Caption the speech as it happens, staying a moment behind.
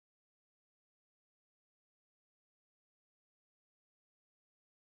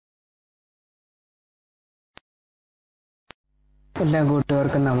എല്ലാ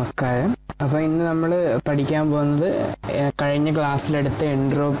കൂട്ടുകാർക്കും നമസ്കാരം. അപ്പോൾ ഇന്ന് നമ്മൾ പഠിക്കാൻ പോകുന്നത് കഴിഞ്ഞ ക്ലാസ്സിലെടുത്ത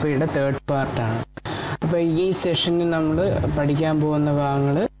എൻട്രോപ്പിയുടെ തേർഡ് പാർട്ടാണ്. അപ്പോൾ ഈ സെഷനിൽ നമ്മൾ പഠിക്കാൻ പോകുന്ന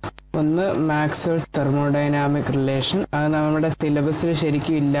ഭാഗങ്ങൾ ഒന്ന് മാക്സ്വെൽസ് തെർമോഡൈനാമിക് റിലേഷൻ, അത് നമ്മുടെ സിലബസിൽ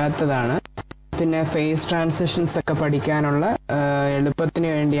ശരിക്കും ഇല്ലാത്തതാണ്. പിന്നെ ഫേസ് ട്രാൻസിഷൻസ് ഒക്കെ പഠിക്കാനുള്ള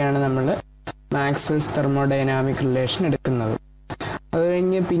എളുപ്പത്തിന് വേണ്ടിയാണ് നമ്മൾ മാക്സ്വെൽസ് തെർമോഡൈനാമിക് റിലേഷൻ എടുക്കുന്നത്. അത്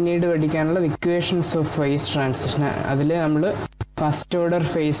കഴിഞ്ഞ് പിന്നീട് പഠിക്കാനുള്ള ഇക്വേഷൻസ് ഓഫ് ഫേസ് ട്രാൻസിഷൻ, അതിൽ നമ്മൾ first order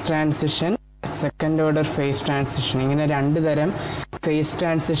phase transition, second order phase transition, ഇങ്ങനെ രണ്ട് തരം ഫേസ്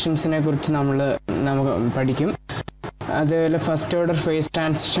ട്രാൻസിഷൻസിനെ കുറിച്ച് നമുക്ക് പഠിക്കും. അതേപോലെ ഫസ്റ്റ് ഓർഡർ ഫേസ്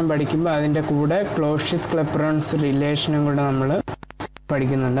ട്രാൻസിഷൻ പഠിക്കുമ്പോൾ അതിൻ്റെ കൂടെ ക്ലോഷ്യസ്-ക്ലെപ്പറോൺസ് റിലേഷനും കൂടെ നമ്മൾ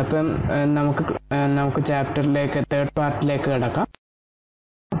പഠിക്കുന്നുണ്ട്. അപ്പം നമുക്ക് ചാപ്റ്ററിലേക്ക് തേർഡ് പാർട്ടിലേക്ക് കിടക്കാം.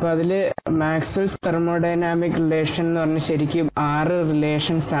 അപ്പോൾ അതിൽ മാക്സ്വെൽസ് തെർമോഡൈനാമിക് റിലേഷൻ എന്ന് പറഞ്ഞാൽ ശരിക്കും 6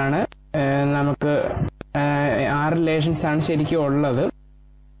 റിലേഷൻസ് ആണ് ശരിക്കും ഉള്ളത്.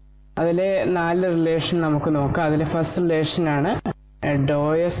 അതിൽ 4 റിലേഷൻ നമുക്ക് നോക്കാം. അതിൽ ഫസ്റ്റ് റിലേഷൻ ആണ് ഡോ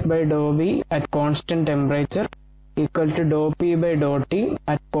S by Dr B at constant temperature equal to Dr P by Dr T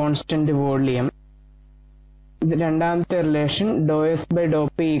at constant volume. ഇത് രണ്ടാമത്തെ relation Dr S by Dr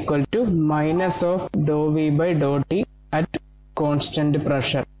P equal to minus of Dr V by Dr T at constant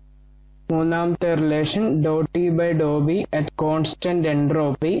pressure. മൂന്നാമത്തെ relation Dr T by Dr B at constant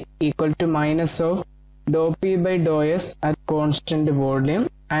entropy equal to minus of Dr P by Dr S at constant volume.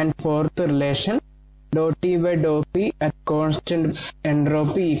 And fourth relation Dr T by Dr P at constant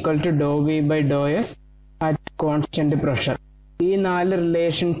entropy equal to Dr V by Dr S at constant pressure. ഈ 4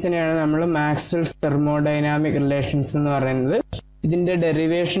 റിലേഷൻസിനെയാണ് നമ്മൾ Maxwell's thermodynamic relations എന്ന് പറയുന്നത്. ഇതിന്റെ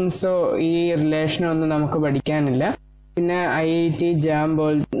ഡെറിവേഷൻസോ ഈ റിലേഷനോ ഒന്നും നമുക്ക് പഠിക്കാനില്ല. പിന്നെ IIT,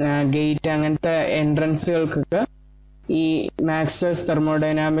 ജാംബോൾ, gate അങ്ങനത്തെ എൻട്രൻസുകൾക്കൊക്കെ ഈ മാക്സ്വെൽസ്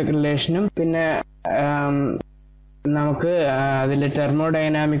തെർമോഡൈനാമിക് റിലേഷനും പിന്നെ നമുക്ക് അതിൽ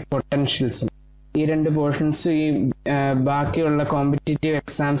തെർമോഡൈനാമിക് പൊട്ടൻഷ്യൽസും, ഈ 2 പോർഷൻസ് ഈ ബാക്കിയുള്ള കോമ്പറ്റീറ്റീവ്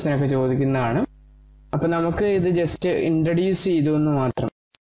എക്സാംസിനൊക്കെ ചോദിക്കുന്നതാണ്. അപ്പൊ നമുക്ക് ഇത് ജസ്റ്റ് ഇൻട്രൊഡ്യൂസ് ചെയ്തു എന്ന് മാത്രം.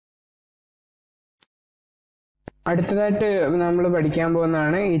 അടുത്തതായിട്ട് നമ്മൾ പഠിക്കാൻ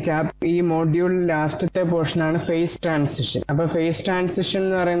പോകുന്നതാണ് ഈ മോഡ്യൂൾ ലാസ്റ്റത്തെ പോർഷനാണ് ഫേസ് ട്രാൻസിഷൻ. അപ്പൊ ഫേസ് ട്രാൻസിഷൻ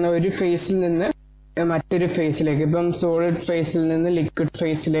എന്ന് പറയുന്ന ഒരു ഫേസിൽ നിന്ന് മറ്റൊരു ഫേസിലേക്ക്, ഇപ്പം സോളിഡ് ഫേസിൽ നിന്ന് ലിക്വിഡ്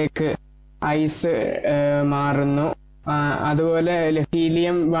ഫേസിലേക്ക് ഐസ് മാറുന്നു. അതുപോലെ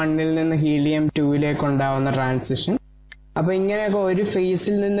ഹീലിയം 1 നിന്ന് ഹീലിയം 2 ഉണ്ടാവുന്ന ട്രാൻസിഷൻ. അപ്പൊ ഇങ്ങനെയൊക്കെ ഒരു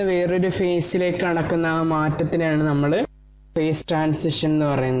ഫേസിൽ നിന്ന് വേറൊരു ഫേസിലേക്ക് നടക്കുന്ന ആ മാറ്റത്തിനാണ് നമ്മൾ ഫേസ് ട്രാൻസിഷൻ എന്ന്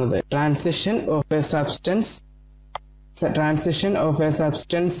പറയുന്നത്. Transition of a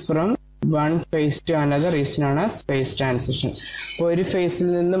substance from one phase to another is known as phase transition. ഒരു ഫേസിൽ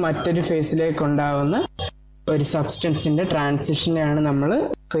നിന്ന് മറ്റൊരു ഫേസിലേക്ക് ഉണ്ടാവുന്ന ഒരു സബ്സ്റ്റൻസിന്റെ ട്രാൻസിഷനെയാണ് നമ്മൾ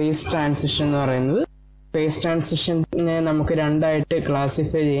ഫേസ് ട്രാൻസിഷൻ എന്ന് പറയുന്നത്. ഫേസ് ട്രാൻസിഷനെ നമുക്ക് 2 ആയിട്ട്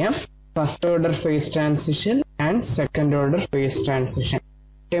ക്ലാസിഫൈ ചെയ്യാം: first order phase transition and second order phase transition.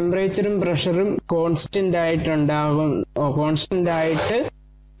 ടെമ്പറേച്ചറും പ്രഷറും കോൺസ്റ്റന്റ് ആയിട്ട്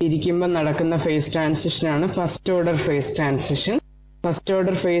ഇരിക്കുമ്പോൾ നടക്കുന്ന face ട്രാൻസിഷനാണ് first order phase transition. First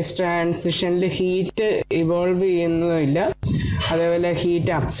order face ട്രാൻസിഷനിൽ heat evolve ചെയ്യുന്നതുമില്ല, അതേപോലെ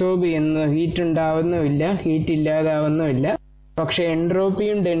ഹീറ്റ് അബ്സോർബ് ചെയ്യുന്നു, ഹീറ്റ് ഉണ്ടാവുന്നുമില്ല, ഹീറ്റ് ഇല്ലാതാവുന്നുമില്ല. പക്ഷെ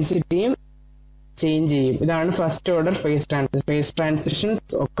എൻട്രോപ്പിയും ഡെൻസിറ്റിയും ചേഞ്ച് ചെയ്യും. ഇതാണ് first order phase transition. Phase transition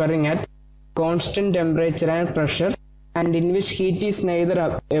occurring at constant temperature and pressure and in which heat is neither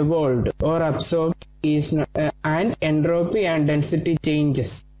evolved or absorbed and entropy and density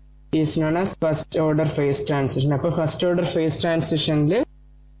changes is known as first order phase transition. അപ്പോൾ first order face ട്രാൻസിഷനിൽ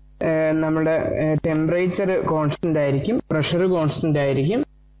നമ്മുടെ temperature constant ആയിരിക്കും, pressure constant ആയിരിക്കും,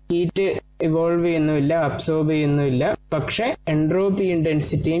 heat evolve ചെയ്യുന്നുമില്ല, absorb ചെയ്യുന്നുമില്ല, പക്ഷെ എൻട്രോപ്പിയും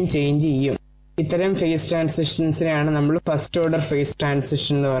ഡെൻസിറ്റിയും change ചെയ്യും. ഇത്തരം face ട്രാൻസിഷൻസിനെയാണ് നമ്മൾ first order phase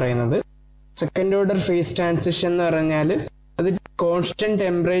transition എന്ന് പറയുന്നത്. സെക്കൻഡ് ഓർഡർ ഫേസ് ട്രാൻസിഷൻ എന്ന് പറഞ്ഞാൽ അത് കോൺസ്റ്റന്റ്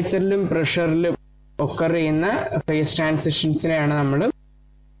ടെമ്പറേച്ചറിലും പ്രഷറിലും ഒക്കർ ചെയ്യുന്ന ഫേസ് ട്രാൻസിഷൻസിനെയാണ് നമ്മൾ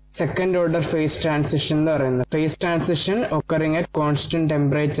സെക്കൻഡ് ഓർഡർ ഫേസ് ട്രാൻസിഷൻ എന്ന് പറയുന്നത്. Phase transition occurring at constant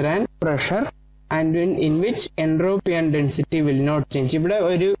temperature and pressure and in which entropy and density will not change. ഇവിടെ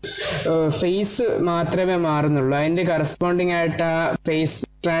ഒരു ഫേസ് മാത്രമേ മാറുന്നുള്ളൂ, അതിന്റെ കറസ്പോണ്ടിങ് ആയിട്ട് ആ ഫേസ്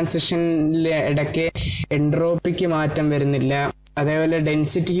ട്രാൻസിഷനിലെ ഇടയ്ക്ക് എൻട്രോപ്പിക്ക് മാറ്റം വരുന്നില്ല, അതേപോലെ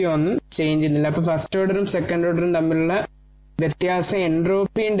ഡെൻസിറ്റിക്ക് ഒന്നും ചേഞ്ച് ചെയ്യുന്നില്ല. അപ്പൊ ഫസ്റ്റ് ഓർഡറും സെക്കൻഡ് ഓർഡറും തമ്മിലുള്ള വ്യത്യാസം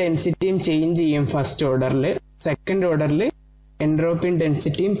എൻട്രോപ്പിയും ഡെൻസിറ്റിയും ചേഞ്ച് ചെയ്യും ഫസ്റ്റ് ഓർഡറിൽ. സെക്കൻഡ് ഓർഡറിൽ എൻട്രോപ്പിയും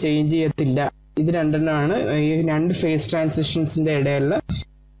ഡെൻസിറ്റിയും ചേഞ്ച് ചെയ്യത്തില്ല. ഇത് രണ്ടെണ്ണമാണ് ഈ 2 ഫേസ് ട്രാൻസിഷൻസിന്റെ ഇടയിലുള്ള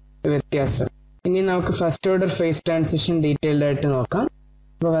വ്യത്യാസം. ഇനി നമുക്ക് first order phase transition detailed ആയിട്ട് നോക്കാം.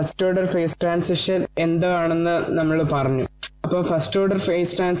 അപ്പോൾ ഫസ്റ്റ് ഓർഡർ ഫേസ് ട്രാൻസിഷൻ എന്താണെന്ന് നമ്മൾ പറഞ്ഞു. അപ്പോൾ ഫസ്റ്റ് ഓർഡർ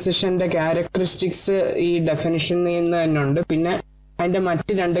ഫേസ് ട്രാൻസിഷന്റെ ക്യാരക്ടറിസ്റ്റിക്സ് ഈ ഡെഫിനിഷനിൽ നിന്ന് തന്നെ ഉണ്ട്. പിന്നെ അതിന്റെ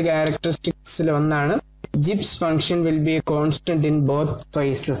മറ്റ് രണ്ട് ക്യാരക്ടറിസ്റ്റിക്സിൽ ഒന്നാണ് ജിബ്സ് function will be A constant in both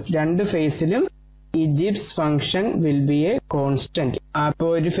faces. രണ്ട് ഫേസിലും ഈ ജിബ്സ് function will be A constant. അപ്പൊ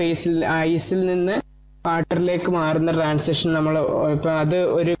ഒരു ഫേസിൽ ഐസിൽ നിന്ന് വാട്ടറിലേക്ക് മാറുന്ന ട്രാൻസിഷൻ നമ്മൾ ഇപ്പൊ അത്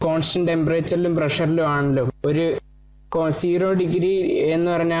ഒരു കോൺസ്റ്റന്റ് ടെമ്പറേച്ചറിലും പ്രഷറിലും ആണല്ലോ. ഒരു 0 ഡിഗ്രി എന്ന്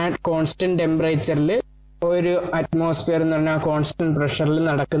പറഞ്ഞാൽ കോൺസ്റ്റന്റ് ടെമ്പറേച്ചറിൽ ഒരു അറ്റ്മോസ്ഫിയർ എന്ന് പറഞ്ഞാൽ കോൺസ്റ്റന്റ് പ്രഷറിൽ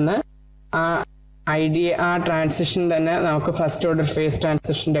നടക്കുന്ന ആ ട്രാൻസിഷൻ തന്നെ നമുക്ക് ഫസ്റ്റ് ഓർഡർ ഫേസ്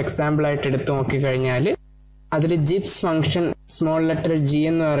ട്രാൻസിഷന്റെ എക്സാമ്പിൾ ആയിട്ട് എടുത്ത് നോക്കിക്കഴിഞ്ഞാൽ അതിൽ ജിബ്സ് ഫംഗ്ഷൻ സ്മോൾ ലെറ്റർ ജി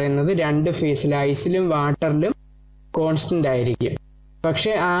എന്ന് പറയുന്നത് രണ്ട് ഫേസിൽ ഐസിലും വാട്ടറിലും കോൺസ്റ്റന്റ് ആയിരിക്കും.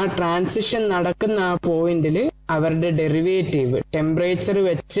 പക്ഷെ ആ ട്രാൻസിഷൻ നടക്കുന്ന ആ പോയിന്റിൽ അവരുടെ derivative temperature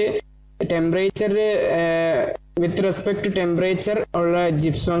with respect to temperature ഉള്ള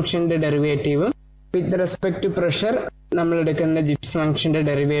ജിബ്സ് ഫംഗ്ഷന്റെ ഡെറിവേറ്റീവും വിത്ത് റെസ്പെക്ട് ടു പ്രഷർ നമ്മൾ എടുക്കുന്ന ജിബ്സ് ഫംഗ്ഷന്റെ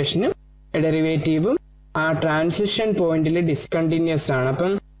ഡെറിവേറ്റീവും ആ ട്രാൻസിഷൻ പോയിന്റിൽ ഡിസ്കണ്ടിന്യൂസ് ആണ്.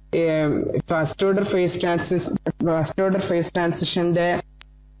 അപ്പം ഫസ്റ്റ് ഓർഡർ ഫേസ് ട്രാൻസിഷന്റെ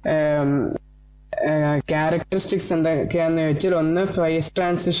ക്യാരക്ടറിസ്റ്റിക്സ് എന്തൊക്കെയാന്ന് വെച്ചാൽ ഒന്ന് phase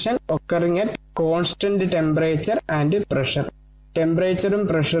transition occurring at constant temperature and pressure. ടെമ്പറേച്ചറും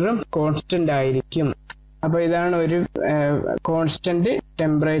പ്രഷറും കോൺസ്റ്റന്റ് ആയിരിക്കും. അപ്പൊ ഇതാണ് ഒരു കോൺസ്റ്റന്റ്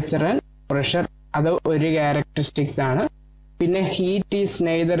ടെമ്പറേച്ചർ ആൻഡ് പ്രഷർ. അത് ഒരു ക്യാരക്ടറിസ്റ്റിക്സ് ആണ്. പിന്നെ heat is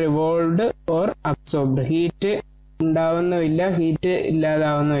neither revolved or absorbed. Heat ഉണ്ടാവുന്നുമില്ല, heat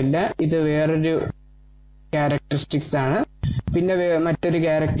ഇല്ലാതാവുന്നുമില്ല. ഇത് വേറൊരു ക്യാരക്ടറിസ്റ്റിക്സ് ആണ്. പിന്നെ മറ്റൊരു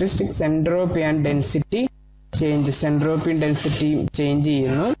characteristics entropy and density changes. എൻട്രോപ്പിയും ഡെൻസിറ്റിയും change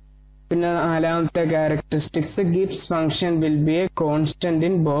ചെയ്യുന്നു. പിന്നെ നാലാമത്തെ characteristics Gibbs function will be A constant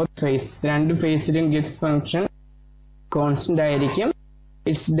in both face. രണ്ട് ഫേസിലും ഗിബ്സ് ഫംഗ്ഷൻ കോൺസ്റ്റന്റ് ആയിരിക്കും.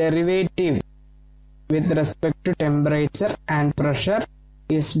 It's derivative with respect to temperature and pressure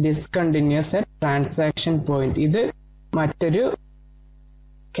is discontinuous at transaction point. ഇത് മറ്റൊരു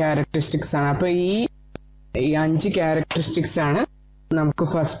characteristics ആണ്. അപ്പൊ ഈ 5 ക്യാരക്ടറിസ്റ്റിക്സ് ആണ് നമുക്ക്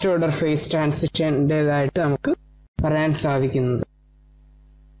ഫസ്റ്റ് ഓർഡർ ഫേസ് ട്രാൻസിഷൻ്റെതായിട്ട് നമുക്ക് പറയാൻ സാധിക്കുന്നത്.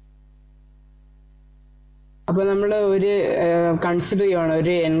 അപ്പൊ നമ്മൾ ഒരു കൺസിഡർ ചെയ്യുകയാണ്,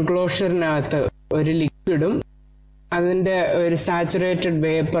 ഒരു എൻക്ലോഷറിനകത്ത് ഒരു ലിക്വിഡും അതിന്റെ ഒരു സാച്ചുറേറ്റഡ്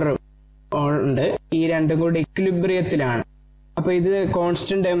വേപ്പറും ഉണ്ട്. ഈ രണ്ടും കൂടി ഇക്വിലിബ്രിയത്തിലാണ്. അപ്പൊ ഇത്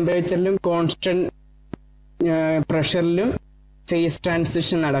കോൺസ്റ്റന്റ് ടെമ്പറേച്ചറിലും കോൺസ്റ്റന്റ് പ്രഷറിലും ഫേസ്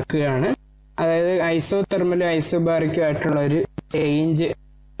ട്രാൻസിഷൻ നടക്കുകയാണ്. അതായത് ഐസോതെർമലും ഐസോബാറിക്കും ആയിട്ടുള്ള ഒരു ചേഞ്ച്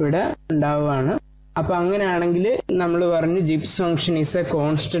ഇവിടെ ഉണ്ടാവുകയാണ്. അപ്പൊ അങ്ങനെയാണെങ്കിൽ നമ്മൾ പറഞ്ഞു ജിബ്സ് ഫംഗ്ഷൻ ഈസ് എ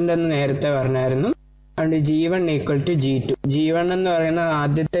കോൺസ്റ്റന്റ് എന്ന് നേരത്തെ പറഞ്ഞായിരുന്നു. അതുകൊണ്ട് G1 equal to G2. G1 എന്ന് പറയുന്ന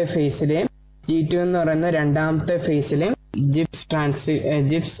ആദ്യത്തെ ഫേസിലെയും G2 എന്ന് പറയുന്ന രണ്ടാമത്തെ ഫേസിലെയും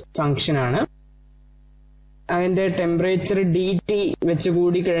ജിബ്സ് ഫംഗ്ഷൻ ആണ്. അതിന്റെ ടെമ്പറേച്ചർ DT വെച്ച്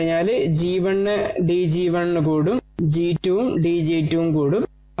കൂടി കഴിഞ്ഞാൽ G1 DG1 കൂടും, G2 DG2 കൂടും.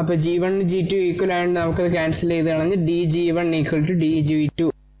 അപ്പൊ G1 G2 ഈക്വൽ ആയതുകൊണ്ട് നമുക്കത് ക്യാൻസൽ ചെയ്ത് കളഞ്ഞ് DG1 ഈക്വൽ ടു DG2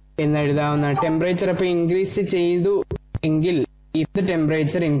 എന്ന് എഴുതാവുന്നതാണ്. ടെമ്പറേച്ചർ അപ്പൊ ഇൻക്രീസ് ചെയ്തു എങ്കിൽ if the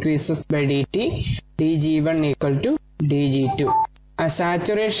temperature increases by dt, dG1 equal to dG2. A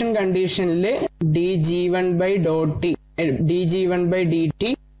saturation condition dG1 by dt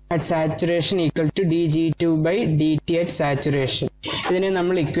at saturation equal to dG2 by dt at saturation. ഇതിനെ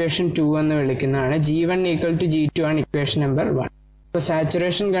നമ്മൾ equation 2 എന്ന് വിളിക്കുന്നതാണ്. G1 equal to G2 ആണ് equation number 1. അപ്പോൾ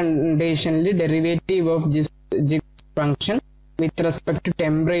saturation കണ്ടീഷനിൽ derivative of ജിബ്സ് function with respect to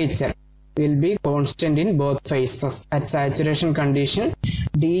temperature will be constant in both phases. At saturation condition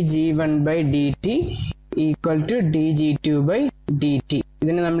dG1 by dt equal to dG2 by dt.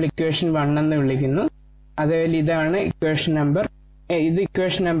 ഇതിനെ നമ്മൾ equation 1 എന്ന് വിളിക്കുന്നു. അതുപോലെ ഇതാണ് equation number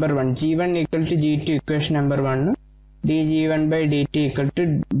equation number 1. G1 equal to G2 equation number 1, dG1 by dt equal to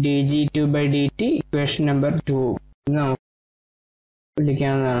dG2 by dt equation number 2 നമുക്ക്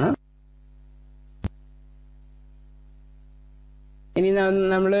വിളിക്കാവുന്നതാണ്. ഇനി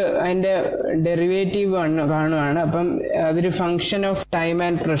നമ്മൾ അതിന്റെ ഡെറിവേറ്റീവ് കാണുവാണ്. അപ്പം അതൊരു function of time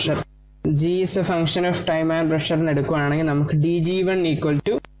and pressure. G is a function of time and pressure എന്ന് എടുക്കുകയാണെങ്കിൽ നമുക്ക് dG1 equal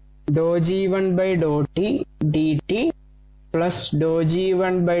to dG1 by dT dt plus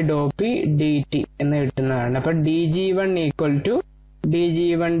dG1 by dP dt എന്ന് കിട്ടുന്നതാണ്. അപ്പൊ dG1 equal to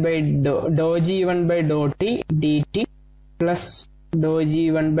dG1 by dG1 by dT dt plus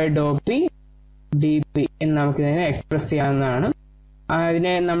dG1 by dP dP എന്ന് നമുക്ക് ഇതിനെ express ചെയ്യാവുന്നതാണ്.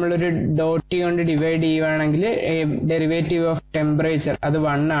 അതിനെ നമ്മളൊരു ഡോട്ടി കൊണ്ട് ഡിവൈഡ് ചെയ്യുകയാണെങ്കിൽ ഡെറിവേറ്റീവ് ഓഫ് ടെമ്പറേച്ചർ അത്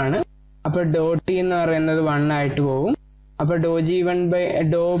 1 ആണ്. അപ്പൊ ഡോട്ടി എന്ന് പറയുന്നത് 1 ആയിട്ട് പോകും. അപ്പൊ dG1 by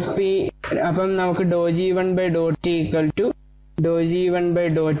dP അപ്പം നമുക്ക് dG1 by dT equal to dG1 by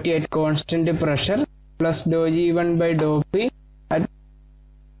dT at constant pressure plus dG1 by dP at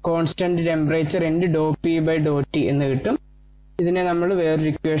constant temperature into dP by dT എന്ന് കിട്ടും. ഇതിനെ നമ്മൾ വേറൊരു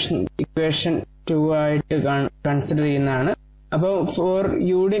ഇക്വേഷൻ 2 ആയിട്ട് കൺസിഡർ ചെയ്യുന്നതാണ്. അപ്പോൾ ഫോർ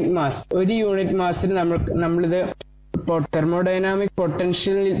യൂണിറ്റ് മാസ്, ഒരു യൂണിറ്റ് മാസിൽ നമ്മളിത് തെർമോഡൈനാമിക്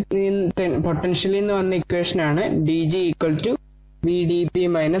പൊട്ടൻഷ്യലിൽ നിന്ന് വന്ന ഇക്വേഷനാണ് dg equal to vdp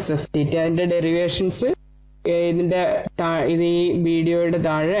minus SDT. അതിന്റെ ഡെറിവേഷൻസ് ഇത് ഈ വീഡിയോയുടെ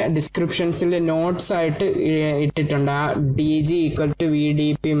താഴെ ഡിസ്ക്രിപ്ഷൻസിൽ നോട്ട്സ് ആയിട്ട് ഇട്ടിട്ടുണ്ട്. ആ dg equal to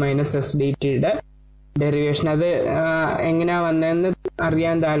vdp minus SDTയുടെ derivation അത് എങ്ങനെയാ വന്നതെന്ന്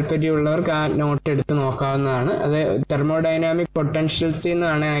അറിയാൻ താല്പര്യമുള്ളവർക്ക് ആ നോട്ട് എടുത്ത് നോക്കാവുന്നതാണ്. അത് തെർമോഡൈനാമിക് പൊട്ടൻഷ്യൽസിൽ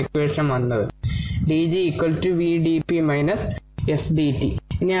നിന്നാണ് ആ ഇക്വേഷൻ വന്നത്. dg equal to vdp minus SDT.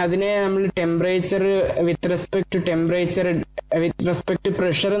 ഇനി അതിനെ നമ്മൾ temperature with respect to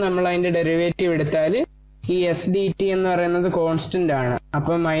pressure നമ്മൾ അതിന്റെ ഡെറിവേറ്റീവ് എടുത്താൽ ഈ SDT എന്ന് പറയുന്നത് കോൺസ്റ്റന്റ് ആണ്.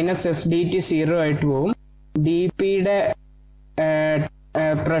 അപ്പൊ മൈനസ് SDT 0 ആയിട്ട് പോകും. dpയുടെ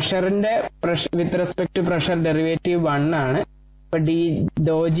പ്രഷറിന്റെ with respect to pressure derivative 1 ആണ്. അപ്പൊ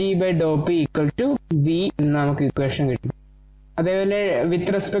 ∂G/∂P ഈക്വൽ ടു v എന്ന് നമുക്ക് ഇക്വേഷൻ കിട്ടും. അതേപോലെ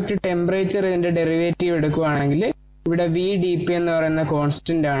വിത്ത് റെസ്പെക്ട് ടു ടെമ്പറേച്ചർ ഇതിന്റെ ഡെറിവേറ്റീവ് എടുക്കുവാണെങ്കിൽ ഇവിടെ vdp എന്ന് പറയുന്ന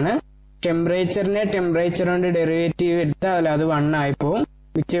കോൺസ്റ്റന്റ് ആണ്. ടെമ്പറേച്ചർ കൊണ്ട് ഡെറിവേറ്റീവ് എടുത്താൽ അത് 1 ആയി പോകും.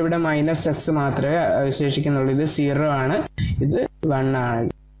 മിച്ചം ഇവിടെ മൈനസ് s മാത്രമേ അവശേഷിക്കുന്നുള്ളൂ. ഇത് 0 ആണ്, ഇത് 1 ആണ്.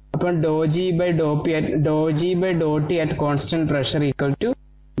 അപ്പം ∂G/∂T at constant pressure equal to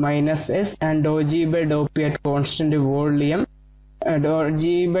minus s and ∂G/∂P at constant volume,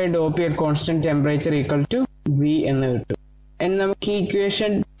 ∂G/∂P at constant temperature equal to v എന്ന് കിട്ടും. നമുക്ക് ഈ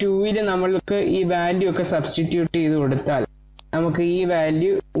ഇക്വേഷൻ 2 നമ്മൾക്ക് ഈ വാല്യൂ ഒക്കെ സബ്സ്റ്റിറ്റ്യൂട്ട് ചെയ്ത് കൊടുത്താൽ നമുക്ക് ഈ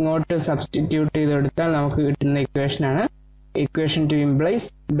വാല്യൂ ഇങ്ങോട്ട് സബ്സ്റ്റിറ്റ്യൂട്ട് ചെയ്ത് കൊടുത്താൽ നമുക്ക് കിട്ടുന്ന ഇക്വേഷനാണ്. Equation 2 implies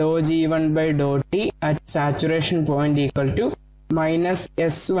 ∂G1/∂T at saturation point equal to minus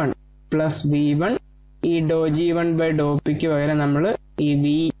S1 plus V1. ഈ ∂G1/∂Pക്ക് പകരം നമ്മൾ ഈ v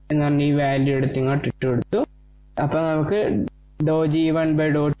എന്ന് പറഞ്ഞ ഈ വാല്യൂ എടുത്ത് ഇങ്ങോട്ട് ഇട്ട് കൊടുത്തു. അപ്പൊ നമുക്ക്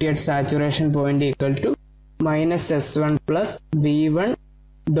 ∂G1/∂T at saturation point equal to minus S1 plus V1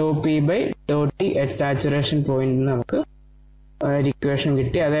 ∂P/∂T at saturation point നമുക്ക് ഒരു ഇക്വേഷൻ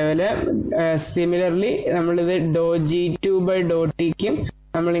കിട്ടി. അതേപോലെ സിമിലർലി നമ്മളിത് ∂G2/∂Tക്കും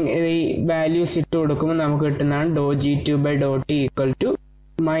നമ്മൾ ഈ വാല്യൂസ് ഇട്ട് കൊടുക്കുമ്പോൾ നമുക്ക് കിട്ടുന്നതാണ് ∂G2/∂T equal to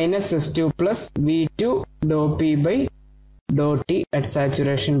minus S2 plus V2 ∂P/∂T at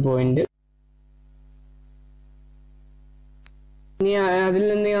saturation point. ഇനി അതിൽ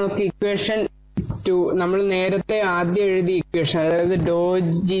നിന്ന് നമുക്ക് ഇക്വേഷൻ 2 നമ്മൾ നേരത്തെ ആദ്യം എഴുതിയ ഇക്വേഷൻ, അതായത്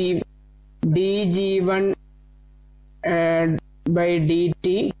dG1/dt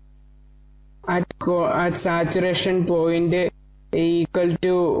at saturation point equal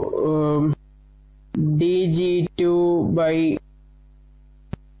to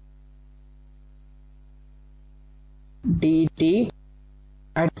dG2/dt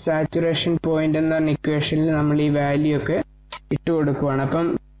at saturation point എന്ന ഇക്വേഷനിൽ നമ്മൾ ഈ വാല്യൂ ഒക്കെ ഇട്ട് കൊടുക്കുവാണ്. അപ്പം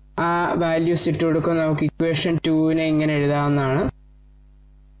ആ വാല്യൂസ് ഇട്ട് കൊടുക്കുമ്പോൾ നമുക്ക് ഇക്വേഷൻ 2 ഇങ്ങനെ എഴുതാവുന്നതാണ്.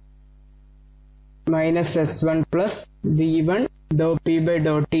 Minus S1 plus V1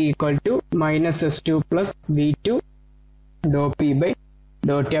 ∂P/∂T equal to minus S2 plus V2 ∂P/∂T.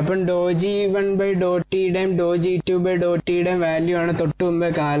 അപ്പം ∂G1/∂Tയുടെയും ∂G2/∂Tയുടെയും വാല്യൂ ആണ് തൊട്ട് മുമ്പേ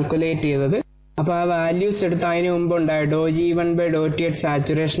കാൽക്കുലേറ്റ് ചെയ്തത്. അപ്പൊ ആ വാല്യൂസ് എടുത്ത് അതിന് മുമ്പ് ഉണ്ടായ ∂G1/∂T at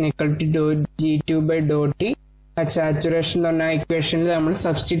saturation equal to ∂G2/∂T at saturation എന്ന് പറഞ്ഞ ഇക്വേഷനിൽ നമ്മൾ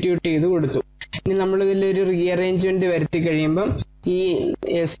സബ്സ്റ്റിറ്റ്യൂട്ട് ചെയ്ത് കൊടുത്തു. ഇനി നമ്മൾ ഇതിലൊരു റീഅറേഞ്ച്മെന്റ് വരുത്തി കഴിയുമ്പം ഈ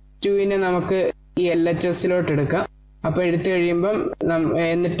S2 നമുക്ക് ഈ LHSലോട്ട് എടുക്കാം. അപ്പൊ എടുത്തു കഴിയുമ്പം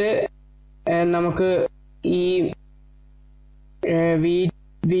എന്നിട്ട് നമുക്ക് ഈ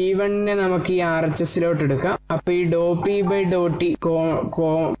V1 നമുക്ക് ഈ RHSലോട്ട് എടുക്കാം. അപ്പൊ ഈ ∂P/∂T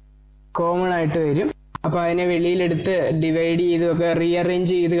കോമൺ ആയിട്ട് വരും. അപ്പൊ അതിനെ വെളിയിലെടുത്ത് ഡിവൈഡ് ചെയ്തൊക്കെ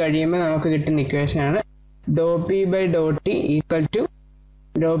റീഅറേഞ്ച് ചെയ്ത് കഴിയുമ്പോൾ നമുക്ക് കിട്ടുന്ന ഇക്വേഷൻ ആണ് ∂P/∂T equal to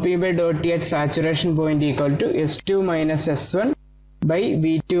 ∂P/∂T at saturation point equal to S2 minus S1 by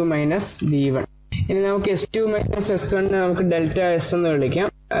V2 minus V1. ഇനി നമുക്ക് S2 minus S1 നമുക്ക് ഡെൽറ്റ S എന്ന് വിളിക്കാം.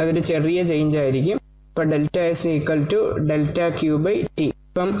 അതൊരു ചെറിയ ചേഞ്ച് ആയിരിക്കും. ഇപ്പൊ delta S equal to delta Q/T.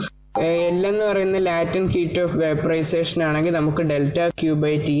 ഇപ്പം L എന്ന് പറയുന്ന ലാറ്റന്റ് ഹീറ്റ് ഓഫ് വേപ്പറൈസേഷൻ ആണെങ്കിൽ നമുക്ക് ഡെൽറ്റ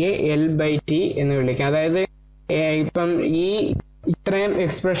Q/Tയെ L/T എന്ന് വിളിക്കാം. അതായത് ഇപ്പം ഈ ഇത്രയും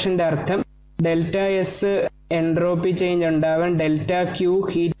എക്സ്പ്രഷന്റെ അർത്ഥം ഡെൽറ്റ എസ് എൻട്രോപ്പി ചേഞ്ച് ഉണ്ടാവാൻ ഡെൽറ്റ ക്യൂ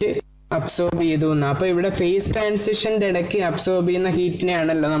ഹീറ്റ് അബ്സോർബ് ചെയ്തു എന്ന്. അപ്പൊ ഇവിടെ ഫേസ് ട്രാൻസിഷന്റെ ഇടയ്ക്ക് അബ്സോർബ് ചെയ്യുന്ന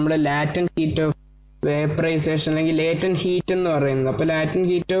ഹീറ്റിനെയാണല്ലോ നമ്മൾ ലാറ്റന്റ് ഹീറ്റ് ഓഫ് വേപ്പറൈസേഷൻ അല്ലെങ്കിൽ ലേറ്റന്റ് ഹീറ്റ് എന്ന് പറയുന്നത്. അപ്പൊ ലാറ്റന്റ്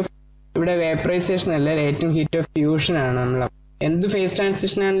ഹീറ്റ് ഓഫ് ഇവിടെ വേപ്പറൈസേഷൻ അല്ല, ലേറ്റന്റ് ഹീറ്റ് ഓഫ് ഫ്യൂഷൻ ആണ്. നമ്മൾ എന്ത് ഫേസ്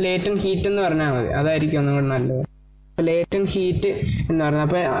ട്രാൻസിഷൻ ആണ് ലേറ്റന്റ് ഹീറ്റ് എന്ന് പറഞ്ഞാൽ മതി, അതായിരിക്കും ഒന്നും കൂടെ നല്ലത്. അപ്പൊ ലേറ്റന്റ് ഹീറ്റ് എന്ന് പറഞ്ഞാൽ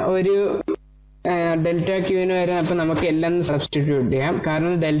അപ്പൊ ഒരു ഡെൽറ്റ ക്യൂവിന് വരെ അപ്പൊ നമുക്ക് എല്ലാം സബ്സ്റ്റിറ്റ്യൂട്ട് ചെയ്യാം.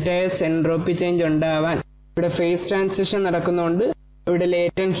 കാരണം ഡെൽറ്റ എസ് എൻട്രോപ്പി ചേഞ്ച് ഉണ്ടാവാൻ ഇവിടെ ഫേസ് ട്രാൻസിഷൻ നടക്കുന്നതുകൊണ്ട് ഇവിടെ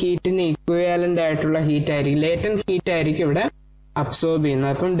ലേറ്റന്റ് ഹീറ്റിന് ഇക്വിവാലന്റ് ആയിട്ടുള്ള ഹീറ്റ് ആയിരിക്കും, ലേറ്റന്റ് ഹീറ്റ് ആയിരിക്കും ഇവിടെ അബ്സോർബ്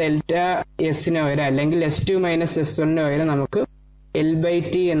ചെയ്യുന്നത്. അപ്പം ഡെൽറ്റ എസിന് പകരം അല്ലെങ്കിൽ S2 മൈനസ് S1 പകരം നമുക്ക്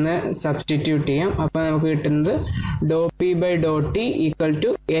L/T എന്ന് സബ്സ്റ്റിറ്റ്യൂട്ട് ചെയ്യാം. അപ്പൊ നമുക്ക് കിട്ടുന്നത് ∂P/∂T equal to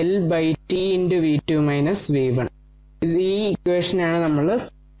L/T into V2 minus V1. ഇത് ഈ ഇക്വേഷനാണ് നമ്മൾ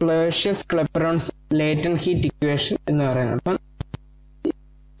ക്ലേഷ്യസ്-ക്ലെപ്പറോൺസ് ലേറ്റന്റ് ഹീറ്റ് ഇക്വേഷൻ എന്ന് പറയുന്നത്. അപ്പം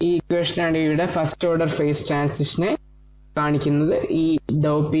ഈ ഇക്വേഷനാണ് ഇവിടെ ഫസ്റ്റ് ഓർഡർ ഫേസ് ട്രാൻസിഷനെ കാണിക്കുന്നത്. ഈ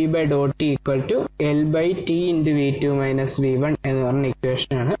 ∂P/∂T equal to L/T into V2 minus V1 എന്ന് പറഞ്ഞ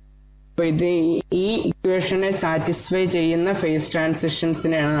ഇക്വേഷനാണ്. അപ്പൊ ഇത് ഈ ഇക്വേഷനെ സാറ്റിസ്ഫൈ ചെയ്യുന്ന ഫേസ്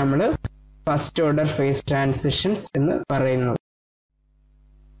ട്രാൻസിഷൻസിനെയാണ് നമ്മൾ ഫസ്റ്റ് ഓർഡർ ഫേസ് ട്രാൻസിഷൻസ് എന്ന് പറയുന്നത്.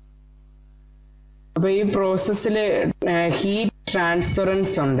 അപ്പൊ ഈ പ്രോസസ്സിൽ ഹീറ്റ്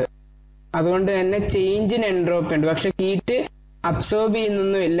ട്രാൻസ്ഫറൻസ് ഉണ്ട്, അതുകൊണ്ട് തന്നെ ചേഞ്ച് ഇൻ എൻട്രോപ്പി ഉണ്ട്. പക്ഷെ ഹീറ്റ് അബ്സോർബ്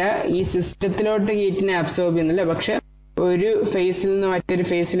ചെയ്യുന്നൊന്നുമില്ല, ഈ സിസ്റ്റത്തിലോട്ട് ഹീറ്റിനെ അബ്സോർബ് ചെയ്യുന്നില്ല. പക്ഷെ ഒരു ഫേസിൽ നിന്ന് മറ്റൊരു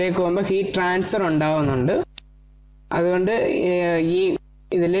ഫേസിലേക്ക് പോകുമ്പോൾ ഹീറ്റ് ട്രാൻസ്ഫർ ഉണ്ടാവുന്നുണ്ട്. അതുകൊണ്ട് ഈ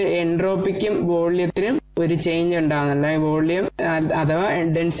ഇതിൽ എൻട്രോപ്പിക്കും വോള്യത്തിനും ഒരു ചേഞ്ച് ഉണ്ടാകുന്നില്ല. വോള്യം അഥവാ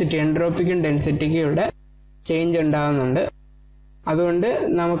ഡെൻസിറ്റി, എൻട്രോപ്പിക്കും ഡെൻസിറ്റിക്കും ഇവിടെ ചേഞ്ച് ഉണ്ടാകുന്നുണ്ട്. അതുകൊണ്ട്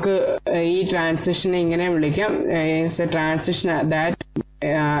നമുക്ക് ഈ ട്രാൻസിഷനെ ഇങ്ങനെ വിളിക്കാം, transition that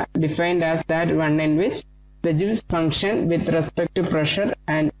defined as that one in which the Gibbs function with respect to pressure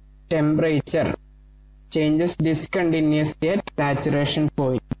and temperature changes discontinuously at saturation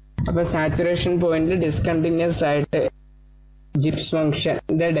point. അപ്പോൾ സാച്ചുറേഷൻ പോയിന്റിൽ ഡിസ്കണ്ടിന്യൂസ് ആയിട്ട് ജിബ്സ്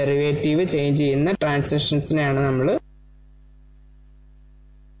ഫംഗ്ഷന്റെ ഡെറിവേറ്റീവ് ചേഞ്ച് ചെയ്യുന്ന ട്രാൻസിഷൻസിനെയാണ് നമ്മൾ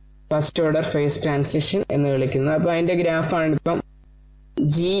ഫസ്റ്റ് ഓർഡർ ഫേസ് ട്രാൻസിഷൻ എന്ന് വിളിക്കുന്നത്. അപ്പോൾ അതിന്റെ ഗ്രാഫാണ് ഇപ്പം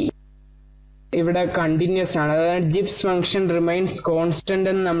ജി ഇവിടെ കണ്ടിന്യൂസ് ആണ്, അതായത് ജിബ്സ് ഫംഗ്ഷൻ റിമൈൻസ് കോൺസ്റ്റന്റ്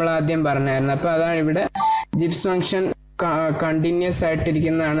എന്ന് നമ്മൾ ആദ്യം പറഞ്ഞായിരുന്നു. അപ്പൊ അതാണ് ഇവിടെ ജിബ്സ് ഫംഗ്ഷൻ കണ്ടിന്യൂസ്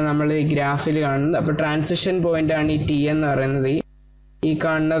ആയിട്ടിരിക്കുന്നതാണ് നമ്മൾ ഈ ഗ്രാഫിൽ കാണുന്നത്. അപ്പൊ ട്രാൻസിഷൻ പോയിന്റ് ആണ് ഈ ടി എന്ന് പറയുന്നത്.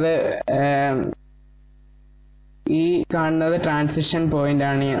 ഈ കാണുന്നത് ട്രാൻസിഷൻ പോയിന്റ്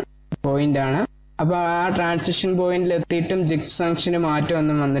ആണ്. അപ്പൊ ആ ട്രാൻസിഷൻ പോയിന്റിൽ എത്തിയിട്ടും ജിബ്സ് ഫംഗ്ഷന്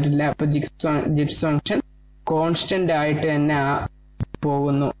മാറ്റമൊന്നും വന്നിട്ടില്ല. അപ്പൊ ജിബ്സ് ഫംഗ്ഷൻ കോൺസ്റ്റന്റ് ആയിട്ട് തന്നെ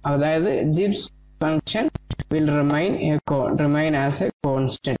പോകുന്നു. അതായത് ജിബ്സ് function will remain as A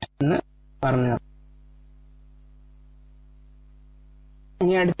constant എന്ന് പറഞ്ഞു.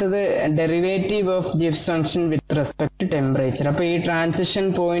 ഇനി അടുത്തത് derivative of ജിബ്സ് function with respect to temperature. അപ്പൊ ഈ ട്രാൻസിഷൻ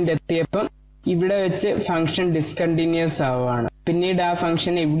പോയിന്റ് എത്തിയപ്പം ഇവിടെ വെച്ച് ഫംഗ്ഷൻ ഡിസ്കണ്ടിന്യൂസ് ആവുകയാണ്. പിന്നീട് ആ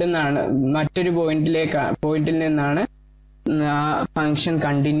ഫംഗ്ഷൻ ഇവിടെ നിന്നാണ് മറ്റൊരു പോയിന്റിൽ നിന്നാണ് ആ ഫംഗ്ഷൻ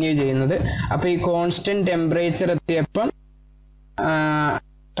കണ്ടിന്യൂ ചെയ്യുന്നത്. അപ്പൊ ഈ കോൺസ്റ്റന്റ് ടെമ്പറേച്ചർ എത്തിയപ്പം ആ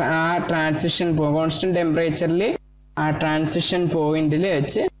കോൺസ്റ്റന്റ് ടെമ്പറേച്ചറിൽ ആ ട്രാൻസിഷൻ പോയിന്റിൽ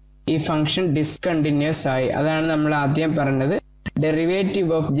വെച്ച് ഈ ഫംഗ്ഷൻ ഡിസ്കണ്ടിന്യൂസ് ആയി. അതാണ് നമ്മൾ ആദ്യം പറഞ്ഞത്,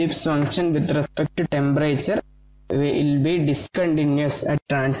 derivative of ജിബ്സ് function with respect to temperature will be discontinuous at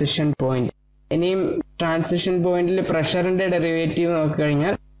transition point. ഇനിയും ട്രാൻസിഷൻ പോയിന്റിൽ പ്രഷറിന്റെ ഡെറിവേറ്റീവ്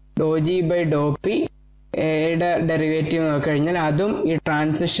നോക്കിക്കഴിഞ്ഞാൽ ∂G/∂P യുടെ ഡെറിവേറ്റീവ് നോക്കിക്കഴിഞ്ഞാൽ അതും ഈ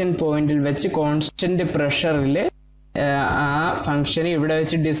ട്രാൻസിഷൻ പോയിന്റിൽ വെച്ച് കോൺസ്റ്റന്റ് പ്രഷറിൽ ആ ഫംഗ്ഷൻ ഇവിടെ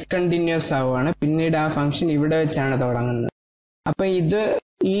വെച്ച് ഡിസ്കണ്ടിന്യൂസ് ആവുകയാണ്. പിന്നീട് ആ ഫംഗ്ഷൻ ഇവിടെ വെച്ചാണ് തുടങ്ങുന്നത്. അപ്പൊ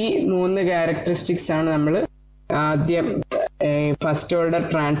ഈ 3 ക്യാരക്ടറിസ്റ്റിക്സ് ആണ് നമ്മൾ ആദ്യം ഫസ്റ്റ് ഓർഡർ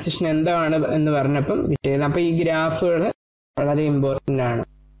ട്രാൻസിഷൻ എന്താണ് എന്ന് പറഞ്ഞപ്പം കിട്ടിയത്. അപ്പൊ ഈ ഗ്രാഫുകൾ വളരെ ഇമ്പോർട്ടന്റ് ആണ്.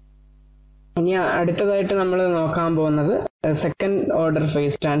 ഇനി അടുത്തതായിട്ട് നമ്മൾ നോക്കാൻ പോകുന്നത് സെക്കൻഡ് ഓർഡർ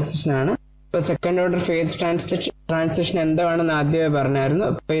ഫേസ് ട്രാൻസിഷൻ ആണ്. ഇപ്പൊ സെക്കൻഡ് ഓർഡർ ഫേസ് ട്രാൻസിഷൻ എന്താണെന്ന് ആദ്യമേ പറഞ്ഞായിരുന്നു.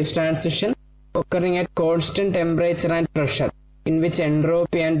 Phase transition occurring at constant temperature and pressure in which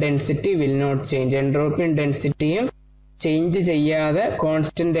entropy and density will not change. Entropy and density change ചെയ്യാതെ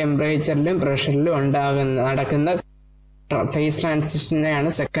കോൺസ്റ്റന്റ് ടെമ്പറേച്ചറിലും പ്രഷറിലും നടക്കുന്ന face ട്രാൻസിഷനെയാണ്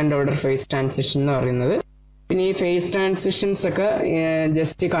second order phase transition എന്ന് പറയുന്നത്. പിന്നെ ഈ ഫേസ് ട്രാൻസിഷൻസ് ഒക്കെ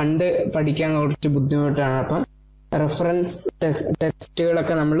ജസ്റ്റ് കണ്ട് പഠിക്കാൻ കുറച്ച് ബുദ്ധിമുട്ടാണ്. അപ്പം റെഫറൻസ്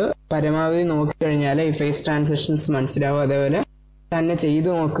ടെക്സ്റ്റുകളൊക്കെ നമ്മൾ പരമാവധി നോക്കിക്കഴിഞ്ഞാൽ ഈ ഫേസ് ട്രാൻസിഷൻസ് മനസ്സിലാവും. അതേപോലെ തന്നെ ചെയ്തു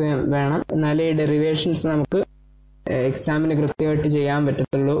നോക്കുകയും വേണം, എന്നാലേ ഈ ഡെറിവേഷൻസ് നമുക്ക് എക്സാമിന് കൃത്യമായിട്ട് ചെയ്യാൻ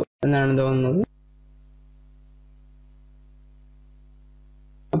പറ്റത്തുള്ളൂ എന്നാണ് തോന്നുന്നത്.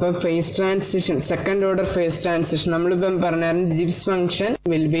 അപ്പൊ phase transition, second order phase transition നമ്മളിപ്പം പറഞ്ഞായിരുന്നു ജിബ്സ് function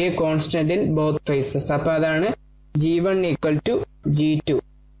will be A constant in both faces. അപ്പൊ അതാണ് G1 ഈക്വൽ ടു G2.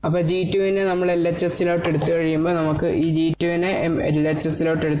 അപ്പൊ G2നെ നമ്മൾ LHSലോട്ട് എടുത്തു കഴിയുമ്പോൾ നമുക്ക് ഈ G2നെ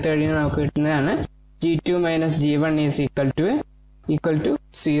LHSലോട്ട് എടുത്തു കഴിയുമ്പോൾ നമുക്ക് കിട്ടുന്നതാണ് G2 minus G1 is equal to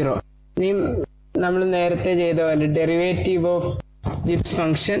 0. ഇനി നമ്മൾ നേരത്തെ ചെയ്ത പോലെ derivative of ജിബ്സ്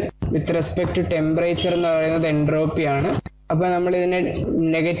function with respect to temperature എന്ന് പറയുന്നത് എൻട്രോപ്പി ആണ്. അപ്പൊ നമ്മൾ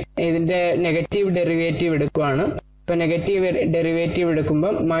ഇതിന്റെ നെഗറ്റീവ് ഡെറിവേറ്റീവ് എടുക്കുവാണ്. ഇപ്പൊ നെഗറ്റീവ് ഡെറിവേറ്റീവ്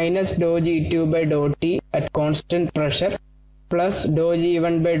എടുക്കുമ്പോൾ minus Dr G2 by dou T at constant pressure plus dou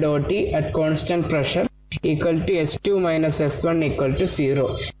G1 by dou T at constant pressure equal to S2 minus S1 equal to 0.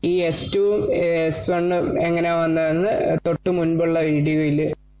 ഈ S2 S1 എങ്ങനെ വന്നതെന്ന് തൊട്ട് മുൻപുള്ള വീഡിയോയിൽ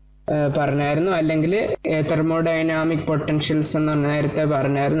പറഞ്ഞായിരുന്നു, അല്ലെങ്കിൽ തെർമോഡൈനാമിക് പൊട്ടൻഷ്യൽസ് എന്ന് നേരത്തെ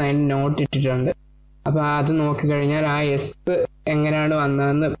പറഞ്ഞായിരുന്നു, അതിന് നോട്ട് ഇട്ടിട്ടുണ്ട്. അപ്പൊ അത് നോക്കിക്കഴിഞ്ഞാൽ ആ എസ് എങ്ങനെയാണ്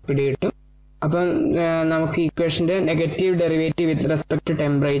വന്നതെന്ന് പിടികിട്ടും. അപ്പം നമുക്ക് ഇക്വേഷന്റെ negative derivative with respect to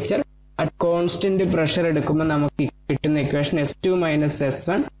temperature at constant pressure എടുക്കുമ്പോൾ നമുക്ക് കിട്ടുന്ന equation S2 minus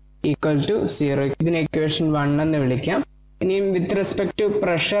S1 equal to 0. ഇതിനെ ഇക്വേഷൻ 1 എന്ന് വിളിക്കാം. ഇനിയും വിത്ത് റെസ്പെക്ട് ടു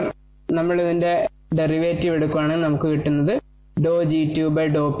പ്രഷർ നമ്മൾ ഇതിന്റെ ഡെറിവേറ്റീവ് എടുക്കുകയാണെങ്കിൽ നമുക്ക് കിട്ടുന്നത് ഡോ G2 by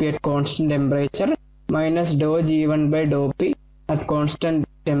dou P at constant temperature minus dou G1 by dou P at constant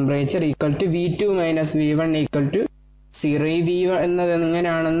temperature equal to V2 minus V1 equal to 0. ഈ V1 എന്നത്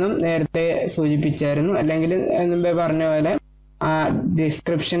എങ്ങനെയാണെന്നും നേരത്തെ സൂചിപ്പിച്ചായിരുന്നു, അല്ലെങ്കിൽ മുമ്പേ പറഞ്ഞ പോലെ ആ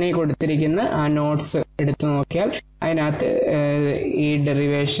ഡിസ്ക്രിപ്ഷനിൽ കൊടുത്തിരിക്കുന്ന ആ നോട്ട്സ് എടുത്തു നോക്കിയാൽ അതിനകത്ത് ഈ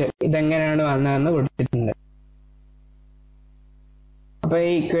ഡെറിവേഷൻ ഇതെങ്ങനെയാണ് വന്നതെന്ന് കൊടുത്തിട്ടുണ്ട്. അപ്പൊ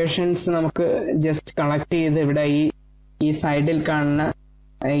ഈ ഇക്വേഷൻസ് നമുക്ക് ജസ്റ്റ് കളക്ട് ചെയ്ത് ഇവിടെ ഈ സൈഡിൽ കാണുന്ന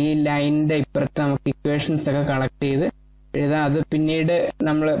ഈ ലൈനിന്റെ ഇപ്പുറത്ത് നമുക്ക് ഇക്വേഷൻസ് ഒക്കെ കളക്ട് ചെയ്ത് എഴുതാം. അത് പിന്നീട്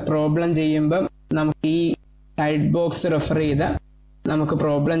നമ്മൾ പ്രോബ്ലം ചെയ്യുമ്പം നമുക്ക് ഈ സൈഡ് ബോക്സ് റെഫർ ചെയ്താൽ നമുക്ക്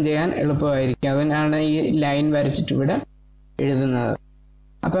പ്രോബ്ലം ചെയ്യാൻ എളുപ്പമായിരിക്കും. അതിനാണ് ഈ ലൈൻ വരച്ചിട്ട് ഇവിടെ എഴുതുന്നത്.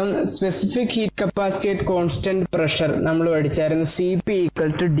 അപ്പം specific heat capacity at constant pressure നമ്മൾ പഠിച്ചായിരുന്നു. CP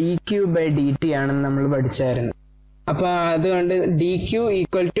equal to DQ by DT ആണെന്ന് നമ്മൾ പഠിച്ചായിരുന്നു. അപ്പൊ അതുകൊണ്ട് DQ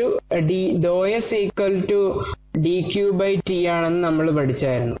equal to Dr S equal to DQ by T ആണെന്ന് നമ്മൾ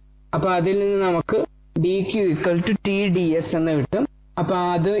പഠിച്ചായിരുന്നു. അപ്പൊ അതിൽ നിന്ന് നമുക്ക് DQ ഈക്വൽ ടു TdS എന്ന് കിട്ടും. അപ്പൊ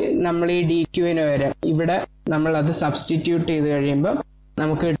അത് നമ്മൾ ഈ DQന് വരാം, ഇവിടെ നമ്മൾ അത് സബ്സ്റ്റിറ്റ്യൂട്ട് ചെയ്ത് കഴിയുമ്പോൾ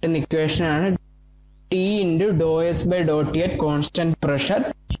നമുക്ക് കിട്ടുന്ന ഇക്വേഷൻ ആണ് T into dou S by dou T at constant pressure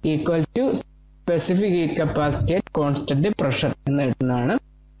equal to specific heat capacity at constant pressure എന്ന് കിട്ടുന്നതാണ്.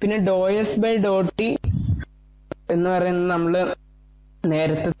 പിന്നെ dou S by dou T എന്ന് പറയുന്നത് നമ്മൾ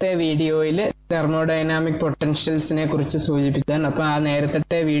നേരത്തെ വീഡിയോയിൽ തെർമോഡൈനാമിക് പൊട്ടൻഷ്യൽസിനെ കുറിച്ച് സൂചിപ്പിച്ചാണ്. അപ്പൊ ആ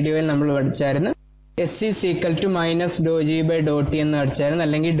നേരത്തെ വീഡിയോയിൽ നമ്മൾ പഠിച്ചായിരുന്നു S is equal to minus dou G by dou T എന്ന് പഠിച്ചായിരുന്നു,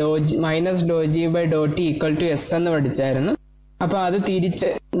 അല്ലെങ്കിൽ minus dou G by dou T equal to S എന്ന് പഠിച്ചായിരുന്നു. അപ്പൊ അത് തിരിച്ച്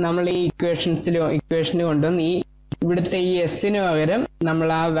നമ്മൾ ഈ ഇക്വേഷന് കൊണ്ടുവന്ന് ഇവിടുത്തെ ഈ എസിന് പകരം നമ്മൾ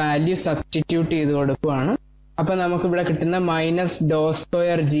ആ വാല്യൂ സബ്സ്റ്റിറ്റ്യൂട്ട് ചെയ്ത് കൊടുക്കുകയാണ്. അപ്പൊ നമുക്ക് ഇവിടെ കിട്ടുന്ന minus Dr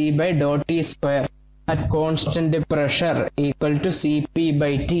square G by dou T square at constant pressure equal to CP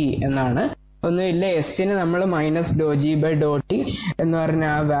by T എന്നാണ്. ഒന്നുമില്ല, എസിന് നമ്മൾ minus Dr G by dou T എന്ന് പറഞ്ഞ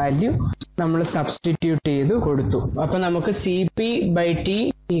ആ വാല്യൂ നമ്മൾ സബ്സ്റ്റിറ്റ്യൂട്ട് ചെയ്ത് കൊടുത്തു. അപ്പൊ നമുക്ക് CP by T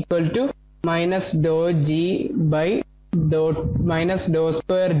equal to minus Dr G by minus Dr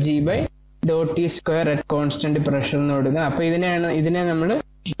square G by dou T square at constant pressure എന്ന് കൊടുക്കുക. അപ്പൊ ഇതിനെ നമ്മൾ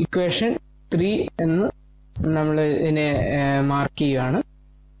ഇക്വേഷൻ 3 എന്ന് നമ്മൾ ഇതിനെ മാർക്ക് ചെയ്യുകയാണ്.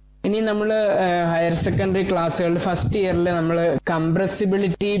 ഇനി നമ്മൾ ഹയർ സെക്കൻഡറി ക്ലാസ്സുകളിൽ ഫസ്റ്റ് ഇയറിൽ നമ്മൾ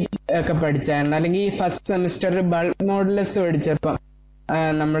കംപ്രസിബിലിറ്റി ഒക്കെ പഠിച്ചായിരുന്നു, അല്ലെങ്കിൽ ഫസ്റ്റ് സെമിസ്റ്ററിൽ ബൾക്ക് മോഡുലസ് പഠിച്ചപ്പം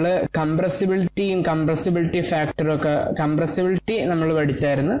നമ്മൾ കംപ്രസിബിലിറ്റി ഫാക്ടറും ഒക്കെ കംപ്രസിബിലിറ്റി നമ്മൾ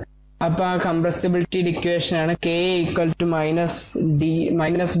പഠിച്ചായിരുന്നു. അപ്പൊ ആ കംപ്രസിബിലിറ്റി ഇക്വേഷൻ ആണ് K equal to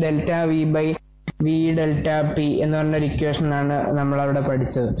minus delta V by V delta P എന്ന് പറഞ്ഞൊരു ഇക്വേഷൻ ആണ് നമ്മൾ അവിടെ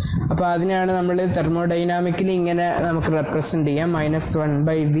പഠിച്ചത്. അപ്പൊ അതിനാണ് നമ്മൾ തെർമോഡൈനാമിക്കലി ഇങ്ങനെ നമുക്ക് റെപ്രസെന്റ് ചെയ്യാം, -1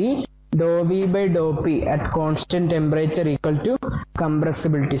 by V dou V by dou P at constant temperature equal to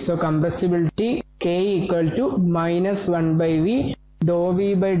compressibility. So compressibility K equal to -1 by V dou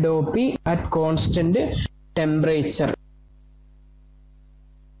V by dou P at constant temperature.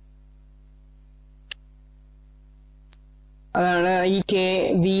 അതാണ് ഈ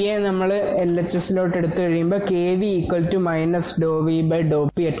വി എ നമ്മൾ LHSലോട്ട് എടുത്തു കഴിയുമ്പോൾ KV equal to minus Dr V by dou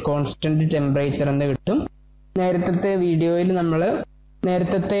P at constant temperature എന്ന് കിട്ടും. നേരത്തെ വീഡിയോയിൽ നമ്മൾ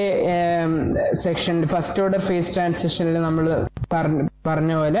നേരത്തെ സെക്ഷൻ ഫസ്റ്റ് ഓർഡർ ഫേസ് ട്രാൻസിഷനിൽ നമ്മൾ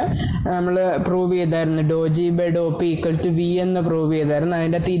പറഞ്ഞ പോലെ നമ്മൾ പ്രൂവ് ചെയ്തായിരുന്നു ഡോ G by dou P equal to V എന്ന് പ്രൂവ് ചെയ്തായിരുന്നു.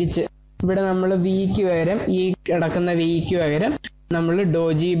 അതിന്റെ തിരിച്ച് ഇവിടെ നമ്മൾ വിക്ക് പകരം ഈ കിടക്കുന്ന വിക്ക് പകരം നമ്മൾ ഡോ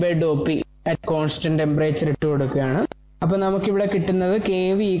G by dou P at constant temperature ഇട്ട് കൊടുക്കുകയാണ്. അപ്പൊ നമുക്കിവിടെ കിട്ടുന്നത്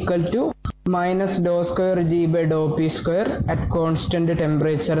KV equal to minus Dr square G by dou P square at constant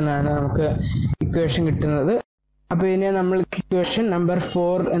temperature എന്നാണ് നമുക്ക് ഇക്വേഷൻ കിട്ടുന്നത്. അപ്പൊ ഇതിനെ നമ്മൾ ഇക്വേഷൻ നമ്പർ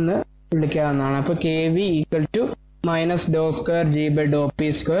 4 എന്ന് വിളിക്കാവുന്നതാണ്. അപ്പൊ KV equal to minus Dr square G by dou P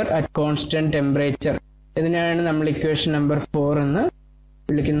square at constant temperature, ഇതിനാണ് നമ്മൾ ഇക്വേഷൻ നമ്പർ 4 എന്ന്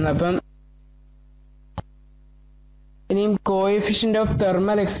വിളിക്കുന്നത്. അപ്പം ഇനിയും കോഎഫിഷ്യന്റ് ഓഫ്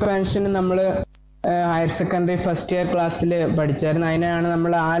തെർമൽ എക്സ്പാൻഷൻ നമ്മൾ ഹയർ സെക്കൻഡറി ഫസ്റ്റ് ഇയർ ക്ലാസ്സിൽ പഠിച്ചായിരുന്നു. അതിനാണ്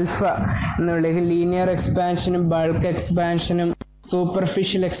നമ്മൾ ആൽഫ എന്ന് വിളിക്കുന്നത്. ലീനിയർ എക്സ്പാൻഷനും ബൾക്ക് എക്സ്പാൻഷനും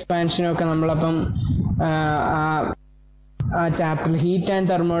സൂപ്പർഫിഷ്യൽ എക്സ്പാൻഷനും ഒക്കെ നമ്മളപ്പം ആ ചാപ്റ്ററിൽ ഹീറ്റ് ആൻഡ്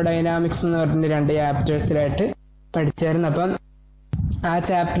തെർമോഡൈനാമിക്സ് എന്ന് പറഞ്ഞ 2 ചാപ്റ്റേഴ്സിലായിട്ട് പഠിച്ചായിരുന്നു. അപ്പം ആ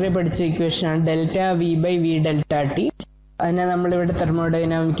ചാപ്റ്ററിൽ പഠിച്ച ഇക്വേഷനാണ് delta V by V delta T. അതിനെ നമ്മളിവിടെ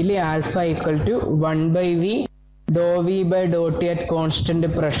thermodynamically alpha equal to 1/v Dr V by Dr T at constant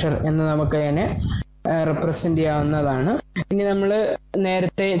pressure എന്ന് നമുക്ക് അതിനെ റെപ്രസെന്റ് ചെയ്യാവുന്നതാണ്. ഇനി നമ്മൾ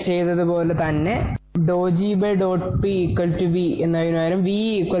നേരത്തെ ചെയ്തതുപോലെ തന്നെ ഡോ G by Dr P equal to V എന്നതിന് പകരം V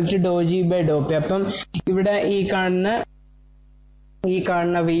equal to Dr G by Dr P. അപ്പം ഇവിടെ ഈ കാണുന്ന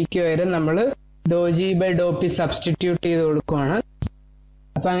വിക്ക് പകരം നമ്മൾ ഡോ G by Dr P substitute ചെയ്ത് കൊടുക്കുകയാണ്.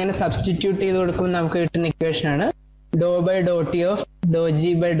 അപ്പൊ അങ്ങനെ സബ്സ്റ്റിറ്റ്യൂട്ട് ചെയ്ത് കൊടുക്കുമ്പോൾ നമുക്ക് കിട്ടുന്ന ഇക്വേഷനാണ് ഡോ by Dr T of Dr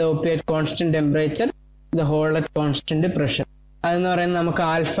G by Dr P at constant temperature the whole at constant pressure. അതെന്ന് പറയുന്നത് നമുക്ക്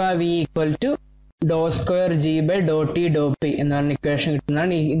alpha V equal to Dr square G by Dr T Dr P എന്നാണ് ഇക്വേഷൻ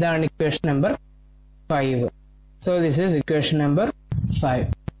കിട്ടുന്നതാണ്. ഇതാണ് equation number 5. So this is equation number 5.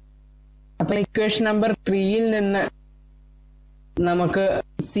 അപ്പൊ equation number 3യിൽ നിന്ന് നമുക്ക്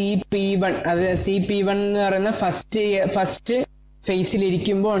CP1, അത് CP1 എന്ന് പറയുന്ന ഫസ്റ്റ് ഫേസിൽ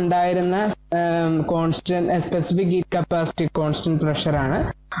ഇരിക്കുമ്പോൾ ഉണ്ടായിരുന്ന constant specific heat capacity constant pressure ആണ്.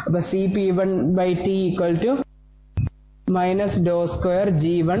 അപ്പൊ CP1 by T equal to minus Dr square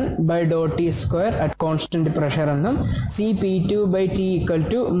G1 by Dr T square at constant pressure എന്നും CP2 by T equal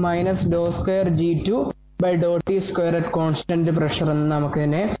to minus Dr square G2 by Dr T square at constant pressure എന്നും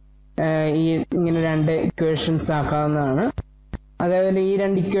നമുക്കിതിനെ ഇങ്ങനെ 2 equations ആക്കാവുന്നതാണ്. അതേപോലെ ഈ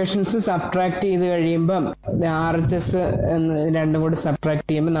 2 equations subtract ചെയ്ത് കഴിയുമ്പം RHS രണ്ടും കൂടി സബ്ട്രാക്ട്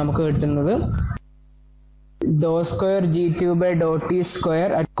ചെയ്യുമ്പോൾ നമുക്ക് കിട്ടുന്നത് ഡോ square G2 by Dr T square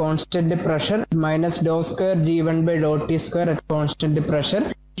at constant pressure minus Dr square G1 by Dr T square at constant pressure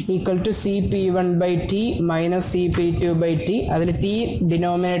equal to CP1 by T minus CP2 by T. അതിൽ T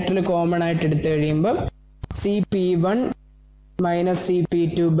ഡിനോമിനേറ്ററിൽ common ആയിട്ട് എടുത്തു കഴിയുമ്പോൾ CP1 minus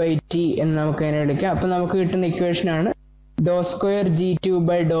CP2 by T എന്ന് നമുക്ക് അതിനെ എടുക്കാം. അപ്പൊ നമുക്ക് കിട്ടുന്ന ഇക്വേഷനാണ് ഡോ square G2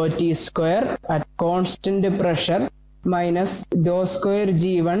 by Dr T square at constant pressure minus Dr square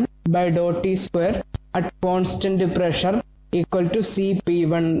G1 by Dr T square at constant pressure equal to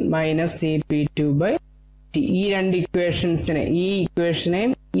CP1 minus CP2 by T. ഈ 2 ഇക്വേഷൻസിനെ ഈ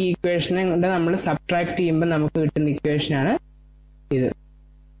ഇക്വേഷനെ കൊണ്ട് നമ്മൾ സബ്ട്രാക്ട് ചെയ്യുമ്പോൾ നമുക്ക് കിട്ടുന്ന ഇക്വേഷനാണ് ഇത്.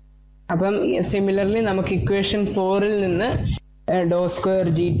 അപ്പം സിമിലർലി നമുക്ക് ഇക്വേഷൻ 4ൽ നിന്ന് ഡോ square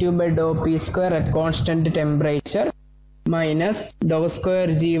G2 by Dr P square at constant temperature minus Dr square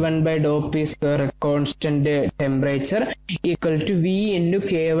G1 by Dr P square at constant temperature equal to V into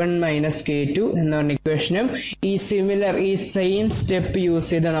K1 minus K2 എന്ന പറഞ്ഞ ഇക്വേഷനും ഈ സെയിം സ്റ്റെപ്പ് യൂസ്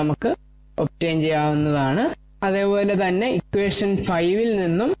ചെയ്ത് നമുക്ക് obtain ചെയ്യാവുന്നതാണ്. അതേപോലെ തന്നെ equation 5ൽ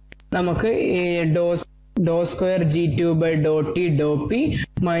നിന്നും നമുക്ക് ഡോ square G2 by Dr T Dr P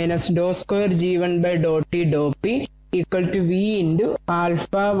minus Dr square G1 by Dr T Dr P equal to V into alpha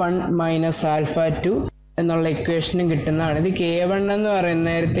 1 minus alpha 2 എന്നുള്ള ഇക്വേഷനും കിട്ടുന്നതാണ്. ഇത് K1 എന്ന് പറയുന്ന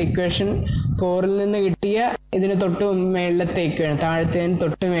നേരത്തെ ഇക്വേഷൻ 4ൽ നിന്ന് കിട്ടിയ ഇതിന് തൊട്ട് മേളത്തെ ഇക്വേഷൻ, താഴത്തേന്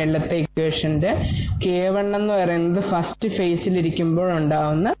തൊട്ട് മേളത്തെ ഇക്വേഷന്റെ K1 എന്ന് പറയുന്നത് ഫസ്റ്റ്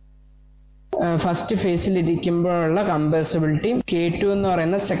ഫേസിലിരിക്കുമ്പോഴുള്ള കമ്പേഴ്സിബിലിറ്റിയും K2 എന്ന്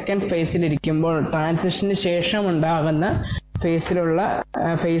പറയുന്ന സെക്കൻഡ് ഫേസിലിരിക്കുമ്പോൾ ട്രാൻസിഷന് ശേഷം ഉണ്ടാകുന്ന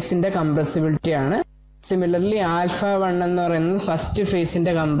ഫേസിന്റെ കംപ്രസിബിലിറ്റിയാണ്. സിമിലർലി ആൽഫ 1 എന്ന് പറയുന്നത് ഫസ്റ്റ്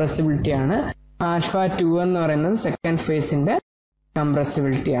ഫേസിന്റെ കംപ്രസിബിലിറ്റിയാണ്. ആൽഫ 2 എന്ന് പറയുന്നത് സെക്കൻഡ് ഫേസിന്റെ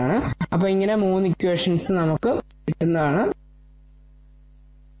കംപ്രസിബിലിറ്റി ആണ്. അപ്പൊ ഇങ്ങനെ 3 ഇക്വേഷൻസ് നമുക്ക് കിട്ടുന്നതാണ്.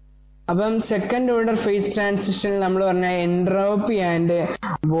 അപ്പം സെക്കൻഡ് ഓർഡർ ഫേസ് ട്രാൻസിഷനിൽ നമ്മൾ പറഞ്ഞ എൻട്രോപ്പി ആൻഡ്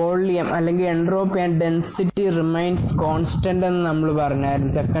വോളിയം അല്ലെങ്കിൽ entropy and density remains constant എന്ന് നമ്മൾ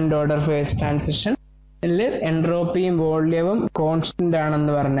പറഞ്ഞായിരുന്നു. സെക്കൻഡ് ഓർഡർ ഫേസ് ട്രാൻസിഷനിൽ എൻട്രോപ്പിയും വോളിയവും കോൺസ്റ്റന്റ്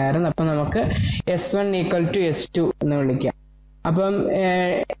ആണെന്ന് പറഞ്ഞായിരുന്നു. അപ്പൊ നമുക്ക് S1 ഈക്വൽ ടു S2 എന്ന് വിളിക്കാം. അപ്പം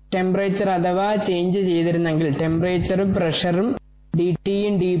ടെമ്പറേച്ചർ അഥവാ ചേഞ്ച് ചെയ്തിരുന്നെങ്കിൽ ടെമ്പറേച്ചറും പ്രഷറും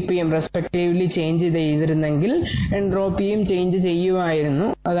ഡിടിയും ഡിപിയും റെസ്പെക്റ്റീവ്ലി ചേഞ്ച് ചെയ്തിരുന്നെങ്കിൽ എൻട്രോപ്പിയും ചേഞ്ച് ചെയ്യുമായിരുന്നു.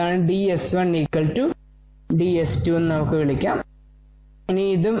 അതാണ് DS1 ഈക്വൽ ടു DS2 എന്ന് നമുക്ക് വിളിക്കാം. ഇനി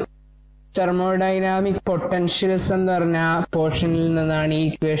ഇതും തെർമോഡൈനാമിക് പൊട്ടൻഷ്യൽസ് എന്ന് പറഞ്ഞ ആ പോർഷനിൽ നിന്നാണ് ഈ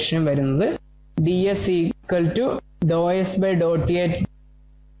ഇക്വേഷൻ വരുന്നത്. DS equal to Dr S by Dr T at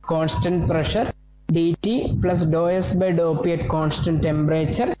constant pressure dt plus Dr S by Dr P at constant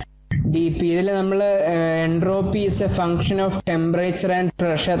temperature dp. ഇതിൽ നമ്മൾ entropy is A function of temperature and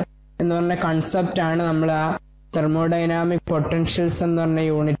pressure എന്ന് പറഞ്ഞ concept ആണ് നമ്മൾ ആ thermodynamic potentials എന്ന് പറഞ്ഞ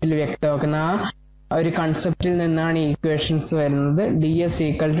യൂണിറ്റിൽ വ്യക്തമാക്കുന്ന ആ ഒരു കൺസെപ്റ്റിൽ നിന്നാണ് ഈ ഇക്വേഷൻസ് വരുന്നത്. ds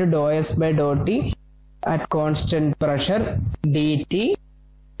equal to Dr S by Dr T at constant pressure dt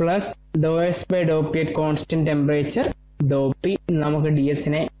plus Dr S by Dr P at constant temperature Dr P. നമുക്ക് ഡി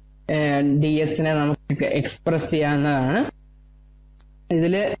എസിനെ നമുക്ക് എക്സ്പ്രസ് ചെയ്യാവുന്നതാണ്.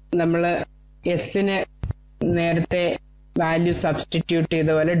 ഇതില് നമ്മള് എസിന് നേരത്തെ വാല്യൂ സബ്സ്റ്റിറ്റ്യൂട്ട് ചെയ്ത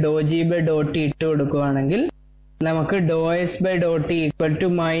പോലെ ഡോ ജി ബൈ ഡോ ടി ഇട്ട് കൊടുക്കുകയാണെങ്കിൽ നമുക്ക് ഡോ S by Dr T equal to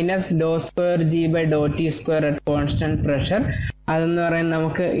minus Dr square G by Dr T square at constant pressure. അതെന്ന് പറയുന്നത്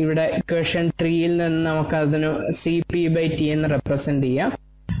നമുക്ക് ഇവിടെ ഇക്വേഷൻ 3യിൽ നിന്ന് നമുക്ക് അതിന് സി പി ബൈ ടി എന്ന് റെപ്രസെന്റ് ചെയ്യാം.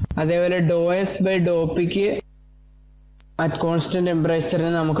 അതേപോലെ ഡോ S by Dr pick at constant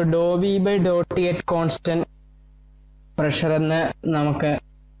ടെമ്പറേച്ചറിന് നമുക്ക് ഡോ V by Dr T at constant pressure എന്ന് നമുക്ക്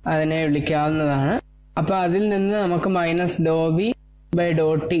അതിനെ വിളിക്കാവുന്നതാണ്. അപ്പൊ അതിൽ നിന്ന് നമുക്ക് minus Dr V by Dr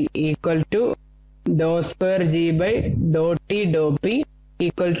T equal to Dr square G by Dr T Dr P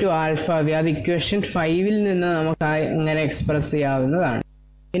equal to alpha V. അത് ഇക്വേഷൻ 5ൽ നിന്ന് നമുക്ക് അങ്ങനെ എക്സ്പ്രസ് ചെയ്യാവുന്നതാണ്.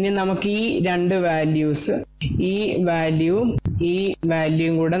 ഇനി നമുക്ക് ഈ രണ്ട് വാല്യൂസ്, ഈ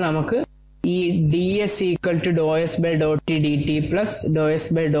വാല്യൂയും കൂടെ നമുക്ക് ഈ D S equal to Dr S by Dr T D T plus Dr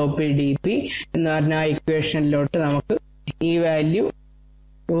S by Dr P D P എന്ന് പറഞ്ഞ ആ ഇക്വേഷനിലോട്ട് നമുക്ക് ഈ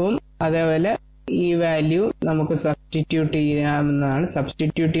വാല്യൂവും അതേപോലെ ഈ വാല്യൂ നമുക്ക് സബ്സ്റ്റിറ്റ്യൂട്ട് ചെയ്യാവുന്നതാണ്.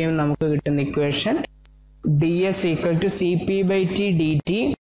 സബ്സ്റ്റിറ്റ്യൂട്ട് ചെയ്യുമ്പോൾ നമുക്ക് കിട്ടുന്ന equation D S equal to C P by T D T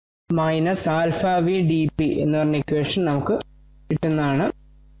minus alpha V D P എന്ന് പറഞ്ഞ ഇക്വേഷൻ നമുക്ക് കിട്ടുന്നതാണ്.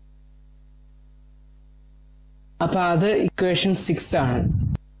 അപ്പൊ അത് ഇക്വേഷൻ 6 ആണ്.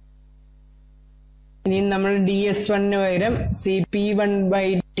 ഇനി നമ്മൾ ഡി എസ് വണ്ണിന് പകരം C P one by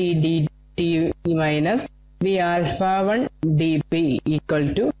T D T minus V alpha one D P equal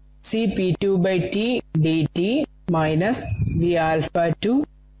to C P two by T D T minus V alpha to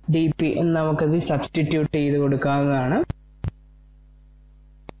D P എന്ന് നമുക്കത് substitute ചെയ്ത് കൊടുക്കാവുന്നതാണ്.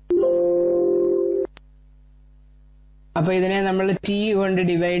 അപ്പൊ ഇതിനെ നമ്മൾ T കൊണ്ട്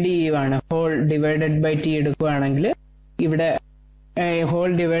ഡിവൈഡ് ചെയ്യുവാണ്. Whole divided by T എടുക്കുകയാണെങ്കിൽ ഇവിടെ whole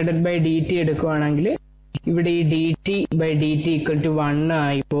divided by D T എടുക്കുകയാണെങ്കിൽ ഇവിടെ ഈ D T by D T equal to 1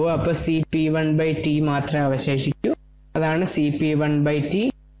 ആയി പോകും. അപ്പൊ C P one by T മാത്രമേ അവശേഷിക്കൂ. അതാണ് C P one by T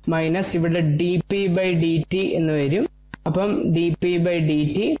minus ഇവിടെ D P by D T എന്ന് വരും. അപ്പം D P by D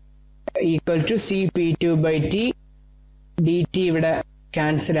T equal to C P two by T D T ഇവിടെ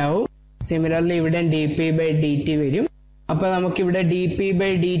ക്യാൻസൽ ആവും. Similarly ഇവിടെ D P by D T വരും. അപ്പൊ നമുക്കിവിടെ D P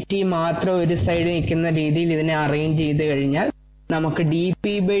by D T മാത്രം ഒരു സൈഡ് നിൽക്കുന്ന രീതിയിൽ ഇതിനെ അറേഞ്ച് ചെയ്ത് കഴിഞ്ഞാൽ നമുക്ക് D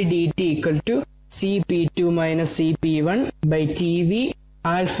P by D T equal to C P two minus C P one by T V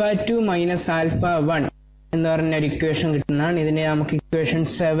alpha to minus alpha one എന്ന് പറഞ്ഞ ഒരു ഇക്വേഷൻ കിട്ടുന്നതാണ്. ഇതിനെ നമുക്ക് ഇക്വേഷൻ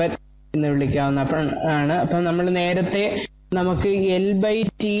 7 എന്ന് വിളിക്കാവുന്ന ആണ്. അപ്പൊ നമ്മൾ നേരത്തെ നമുക്ക് L by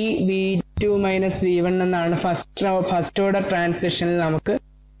T V two minus V one എന്നാണ് ഫസ്റ്റ് ഓർഡർ ട്രാൻസിഷനിൽ നമുക്ക്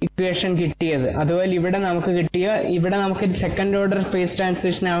ഇക്വേഷൻ കിട്ടിയത്. അതുപോലെ ഇവിടെ നമുക്ക് സെക്കൻഡ് ഓർഡർ ഫേസ്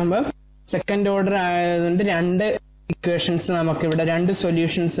ട്രാൻസിഷൻ ആകുമ്പോൾ സെക്കൻഡ് ഓർഡർ ആയതുകൊണ്ട് രണ്ട് ഇക്വേഷൻസ് നമുക്ക് ഇവിടെ രണ്ട്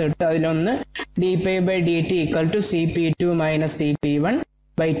സൊല്യൂഷൻസ് കിട്ടും. അതിലൊന്ന് D P by D T equal to C P two minus C P one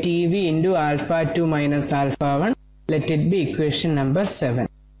by TV into alpha 2 minus alpha 1. Let it be equation number 7.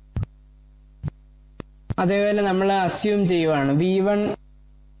 അതേപോലെ നമ്മൾ അസ്യൂം ചെയ്യുവാണ് V1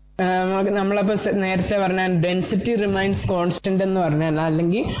 നമ്മളപ്പോ നേരത്തെ പറഞ്ഞാൽ ഡെൻസിറ്റി റിമൈൻസ് കോൺസ്റ്റന്റ് എന്ന് പറഞ്ഞാൽ,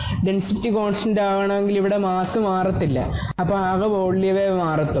 അല്ലെങ്കിൽ ഡെൻസിറ്റി കോൺസ്റ്റന്റ് ആവണമെങ്കിൽ ഇവിടെ മാസ് മാറത്തില്ല, അപ്പൊ ആകെ വോള്യമേ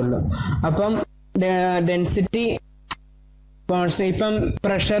മാറത്തുള്ളൂ. അപ്പം ഡെൻസിറ്റി കോൺസ്റ്റന്റ് ഇപ്പം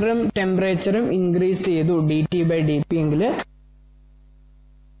പ്രഷറും ടെമ്പറേച്ചറും ഇൻക്രീസ് ചെയ്തു D T by D P എങ്കിൽ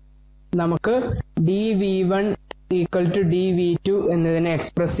നമുക്ക് D V one equal to D V two എന്നതിനെ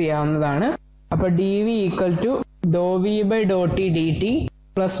എക്സ്പ്രസ് ചെയ്യാവുന്നതാണ്. അപ്പൊ D V equal to Dr V by Dr T D T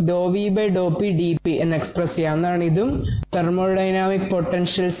plus Dr V by Dr P D P എന്ന് express ചെയ്യാവുന്നതാണ്. ഇതും thermodynamic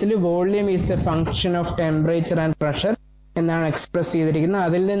പൊട്ടൻഷ്യൽസിൽ volume is A function of temperature and pressure എന്നാണ് express ചെയ്തിരിക്കുന്നത്.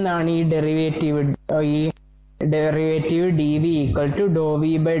 അതിൽ നിന്നാണ് ഈ derivative D V equal to Dr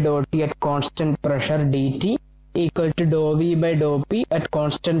V by Dr T at constant pressure D T equal to Dr V by Dr P at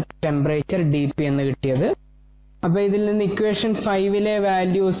constant temperature D P എന്ന് കിട്ടിയത്. അപ്പൊ ഇതിൽ നിന്ന് ഇക്വേഷൻ 5ലെ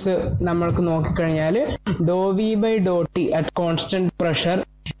വാല്യൂസ് നമ്മൾക്ക് നോക്കിക്കഴിഞ്ഞാൽ ഡോ V by Dr T at constant pressure,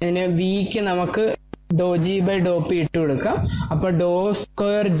 ഇതിന് വിക്ക് നമുക്ക് ഡോ G by Dr P ഇട്ട് കൊടുക്കാം. അപ്പൊ ഡോ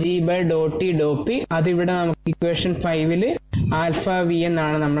square G by Dr T Dr P അതിവിടെ നമുക്ക് ഇക്വേഷൻ 5ല് ആൽഫ വി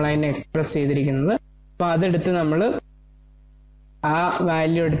എന്നാണ് നമ്മൾ അതിനെ എക്സ്പ്രസ് ചെയ്തിരിക്കുന്നത്. അപ്പൊ അതെടുത്ത് നമ്മൾ ആ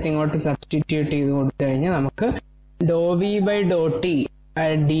വാല്യൂ എടുത്ത് ഇങ്ങോട്ട് സബ്സ്റ്റിറ്റ്യൂട്ട് ചെയ്ത് കൊടുത്തു കഴിഞ്ഞാൽ നമുക്ക് ഡോ V by Dr T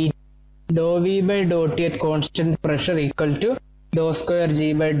Dr V by Dr T at constant pressure equal to Dr square G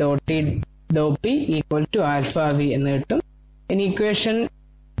by Dr T Dr P equal to alpha V എന്ന് കിട്ടും. ഇനി equation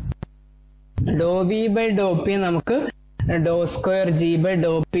Dr V by Dr P നമുക്ക് ഡോ square G by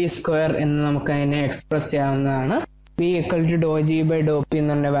Dr P square എന്ന് നമുക്ക് അതിനെ express ചെയ്യാവുന്നതാണ്. V equal to Dr G by Dr P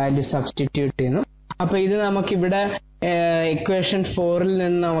എന്നുള്ള value substitute ചെയ്യുന്നു. അപ്പൊ ഇത് നമുക്കിവിടെ ഇക്വേഷൻ 4-ൽ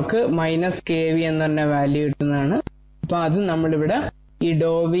നിന്ന് നമുക്ക് -kV എന്ന് പറഞ്ഞ വാല്യൂ കിട്ടുന്നതാണ്. അപ്പൊ അത് നമ്മളിവിടെ ഈ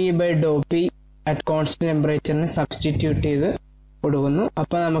 ∂V/∂P അറ്റ് കോൺസ്റ്റന്റ് ടെമ്പറേച്ചറിന് സബ്സ്റ്റിറ്റ്യൂട്ട് ചെയ്ത് കൊടുക്കുന്നു.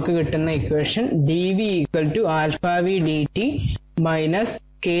 അപ്പൊ നമുക്ക് കിട്ടുന്ന equation dV = αβ dt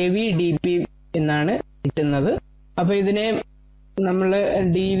 -kV dP എന്നാണ് കിട്ടുന്നത്. അപ്പൊ ഇതിനെ നമ്മൾ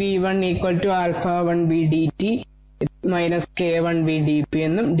dV1 = ɑ1b dt -k1b dP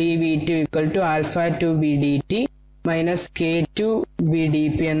എന്നും dV2 = ɑ2b dt -k2b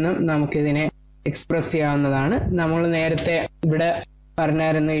dP എന്നും നമുക്കിതിനെ എക്സ്പ്രസ് ചെയ്യാവുന്നതാണ്. നമ്മൾ നേരത്തെ ഇവിടെ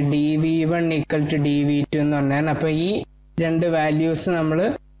പറഞ്ഞായിരുന്നു dV1 = dV2 എന്ന് പറഞ്ഞായിരുന്നു. അപ്പൊ ഈ രണ്ട് വാല്യൂസ് നമ്മൾ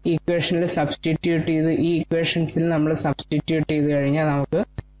ഈക്വേഷനിൽ സബ്സ്റ്റിറ്റ്യൂട്ട് ചെയ്ത് ഈ ഇക്വേഷൻസിൽ നമ്മൾ സബ്സ്റ്റിറ്റ്യൂട്ട് ചെയ്ത് കഴിഞ്ഞാൽ നമുക്ക്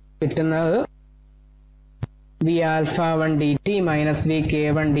കിട്ടുന്നത് Vα1 dt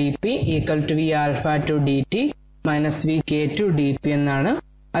Vk1 dP = Vα2 dt Vk2 dP എന്നാണ്.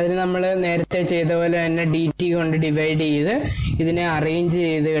 അതിന് നമ്മൾ നേരത്തെ ചെയ്ത പോലെ തന്നെ dt കൊണ്ട് ഡിവൈഡ് ചെയ്ത് ഇതിനെ അറേഞ്ച്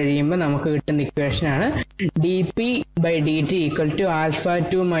ചെയ്ത് കഴിയുമ്പോൾ നമുക്ക് കിട്ടുന്ന ഇക്വേഷനാണ് dP/dt = ɑ2 -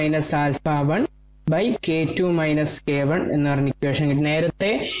 ɑ1 k2 - k1 എന്ന് പറഞ്ഞ ഇക്വേഷൻ കിട്ടും.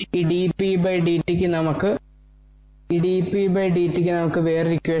 നേരത്തെ ഈ dP/dtക്ക് നമുക്ക്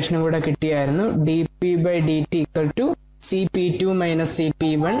വേറൊരു ഇക്വേഷനും കൂടെ കിട്ടിയായിരുന്നു. dP/dt = Cp2 -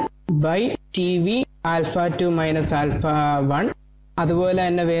 Cp1 Tv ɑ2 - ɑ1. അതുപോലെ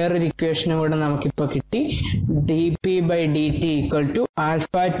തന്നെ വേറൊരു ഇക്വേഷനും കൂടെ നമുക്കിപ്പോൾ കിട്ടി. dP/dt = ɑ2 -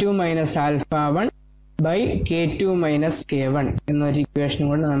 ɑ1 k2 - k1 എന്നൊരു ഇക്വേഷനും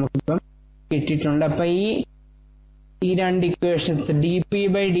കൂടെ നമുക്കിപ്പം കിട്ടിയിട്ടുണ്ട്. അപ്പൊ ഈ രണ്ട് equations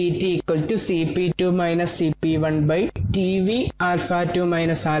dP/dt = Cp2 - Cp1 Tv ɑ2 -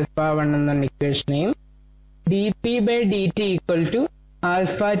 ɑ1 എന്ന ഇക്വേഷനെയും dP/dt = ɑ2 -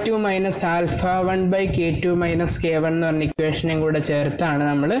 ɑ1 k2 - k1 എന്ന് പറഞ്ഞ ഇക്വേഷനെയും കൂടെ ചേർത്താണ്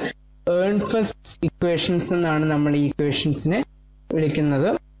നമ്മൾ ഏൺഫസ്റ്റ് ഇക്വേഷൻസ് എന്നാണ് നമ്മൾ ഈ ഇക്വേഷൻസിനെ വിളിക്കുന്നത്.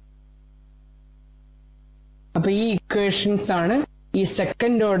 അപ്പൊ ഈ ഇക്വേഷൻസ് ആണ് ഈ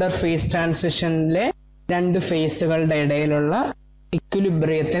സെക്കൻഡ് ഓർഡർ ഫേസ് ട്രാൻസിഷനിലെ രണ്ട് ഫേസുകളുടെ ഇടയിലുള്ള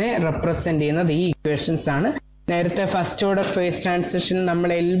ഇക്വിലിബ്രിയത്തിനെ റെപ്രസെന്റ് ചെയ്യുന്നത് ഈ ഇക്വേഷൻസ് ആണ്. നേരത്തെ ഫസ്റ്റ് ഓർഡർ ഫേസ് ട്രാൻസിഷൻ നമ്മൾ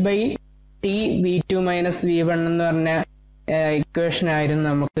L/T V2 - V1 എന്ന് പറഞ്ഞ ഇക്വേഷൻ ആയിരുന്നു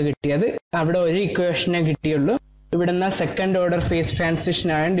നമുക്ക് കിട്ടിയത്. അവിടെ ഒരു ഇക്വേഷനെ കിട്ടിയുള്ളൂ. ഇവിടുന്ന് സെക്കൻഡ് ഓർഡർ ഫേസ് ട്രാൻസിഷൻ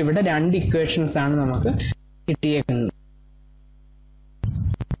ആയതുകൊണ്ട് ഇവിടെ രണ്ട് ഇക്വേഷൻസ് ആണ് നമുക്ക് കിട്ടിയേക്കുന്നത്.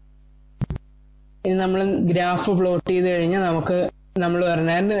 ഇനി നമ്മൾ ഗ്രാഫ് പ്ലോട്ട് ചെയ്ത് കഴിഞ്ഞാൽ നമ്മൾ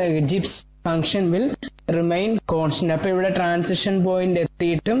പറഞ്ഞാൽ ജിബ്സ് ഫംഗ്ഷൻ വിൽ റിമൈൻ കോൺസ്റ്റന്റ്. അപ്പൊ ഇവിടെ ട്രാൻസിഷൻ പോയിന്റ്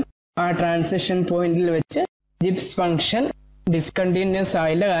എത്തിയിട്ടും ആ ട്രാൻസിഷൻ പോയിന്റിൽ വെച്ച് ജിബ്സ് ഫംഗ്ഷൻ ഡിസ്കണ്ടിന്യൂസ്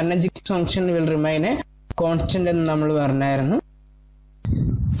ആയില്ല. കാരണം ജിബ്സ് function will remain A constant എന്ന് നമ്മൾ പറഞ്ഞായിരുന്നു.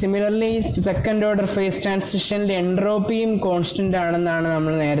 Similarly second order face ട്രാൻസിഷനിൽ എൻട്രോപ്പിയും constant ആണെന്നാണ്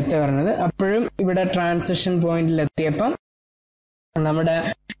നമ്മൾ നേരത്തെ പറഞ്ഞത്. അപ്പോഴും ഇവിടെ ട്രാൻസിഷൻ പോയിന്റിൽ എത്തിയപ്പം നമ്മുടെ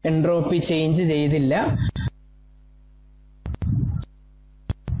എൻട്രോപ്പി ചേഞ്ച് ചെയ്തില്ല.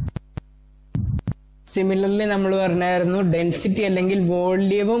 സിമിലർലി നമ്മൾ പറഞ്ഞായിരുന്നു ഡെൻസിറ്റി അല്ലെങ്കിൽ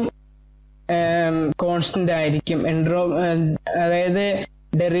വോള്യവും കോൺസ്റ്റന്റ് ആയിരിക്കും. അതായത്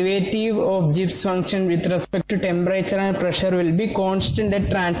derivative of ജിബ്സ് function with respect to temperature and pressure will be constant at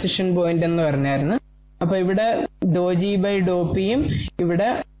transition point എന്ന് പറഞ്ഞായിരുന്നു. അപ്പൊ ഇവിടെ ∂G/∂Pയും ഇവിടെ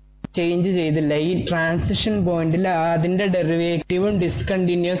ചേഞ്ച് ചെയ്തില്ല. ഈ ട്രാൻസിഷൻ പോയിന്റിൽ അതിന്റെ ഡെറിവേറ്റീവും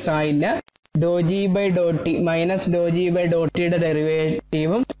ഡിസ്കണ്ടിന്യൂസ് ആയില്ല. ∂G/∂T -∂G/∂Tയുടെ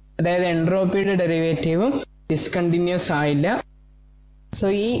ഡെറിവേറ്റീവും അതായത് എൻട്രോപ്പിയുടെ ഡെറിവേറ്റീവും ഡിസ്കണ്ടിന്യൂസ് ആയില്ല. സോ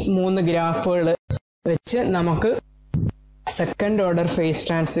ഈ മൂന്ന് ഗ്രാഫുകൾ വെച്ച് നമുക്ക് സെക്കൻഡ് ഓർഡർ ഫേസ്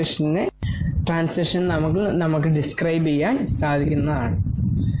ട്രാൻസിഷൻ നമുക്ക് ഡിസ്ക്രൈബ് ചെയ്യാൻ സാധിക്കുന്നതാണ്.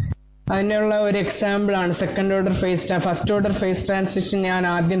 അതിനുള്ള ഒരു എക്സാമ്പിൾ ആണ് second order first order phase transition. ഞാൻ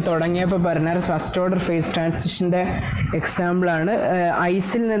ആദ്യം തുടങ്ങിയപ്പോൾ പറഞ്ഞാൽ ഫസ്റ്റ് ഓർഡർ ഫേസ് ട്രാൻസിഷന്റെ എക്സാമ്പിൾ ആണ്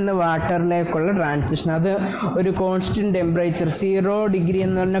ഐസിൽ നിന്ന് വാട്ടറിലേക്കുള്ള ട്രാൻസിഷൻ. അത് ഒരു കോൺസ്റ്റന്റ് ടെമ്പറേച്ചർ 0 ഡിഗ്രി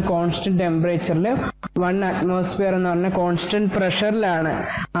എന്ന് പറഞ്ഞ കോൺസ്റ്റന്റ് ടെമ്പറേച്ചറിൽ 1 അറ്റ്മോസ്ഫിയർ എന്ന് പറഞ്ഞ കോൺസ്റ്റന്റ് പ്രഷറിലാണ്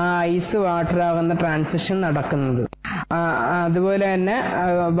ആ ഐസ് വാട്ടർ ആവുന്ന ട്രാൻസിഷൻ നടക്കുന്നത്. അതുപോലെ തന്നെ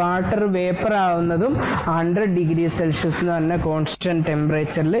വാട്ടർ വേപ്പർ ആവുന്നതും 100 ഡിഗ്രി സെൽഷ്യസ് എന്ന് പറഞ്ഞ കോൺസ്റ്റന്റ്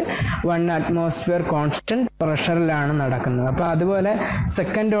ടെമ്പറേച്ചറിൽ 1 അറ്റ്മോസ്ഫിയർ കോൺസ്റ്റന്റ് പ്രഷറിലാണ് നടക്കുന്നത്. അപ്പൊ അതുപോലെ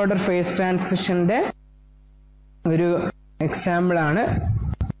സെക്കൻഡ് ഓർഡർ ഫേസ് ട്രാൻസിഷന്റെ ഒരു എക്സാമ്പിൾ ആണ്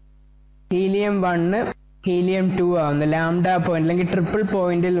ഹീലിയം 1 ഹീലിയം 2 ആവുന്നു. ലാംഡ പോയിന്റ് അല്ലെങ്കിൽ ട്രിപ്പിൾ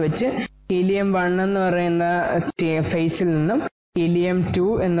പോയിന്റിൽ വെച്ച് ഹീലിയം 1 എന്ന് പറയുന്ന ഫേസിൽ നിന്നും ഹീലിയം 2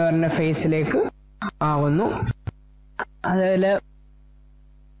 എന്ന് പറഞ്ഞ ഫേസിലേക്ക് ആവുന്നു. അതുപോലെ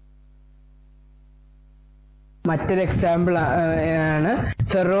മറ്റൊരു എക്സാമ്പിൾ ആണ്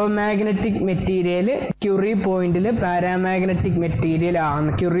ഫെറോമാഗ്നറ്റിക് മെറ്റീരിയൽ ക്യൂറി പോയിന്റിൽ പാരാമാഗ്നറ്റിക് മെറ്റീരിയൽ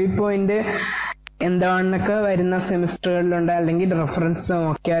ആവുന്നു. ക്യൂറി പോയിന്റ് എന്താണെന്നൊക്കെ വരുന്ന സെമിസ്റ്ററുകളിലുണ്ട്, അല്ലെങ്കിൽ റെഫറൻസ്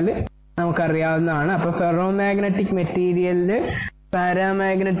നോക്കിയാൽ നമുക്കറിയാവുന്നതാണ്. അപ്പൊ ഫെറോമാഗ്നറ്റിക് മെറ്റീരിയലില്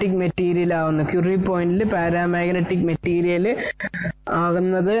പാരാമാഗ്നറ്റിക് മെറ്റീരിയൽ ആവുന്നു, ക്യൂറി പോയിന്റിൽ പാരാമാഗ്നറ്റിക് മെറ്റീരിയൽ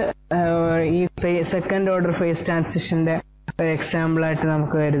ആകുന്നത് ഈ സെക്കൻഡ് ഓർഡർ ഫേസ് ട്രാൻസിഷന്റെ ഒരു എക്സാമ്പിൾ ആയിട്ട്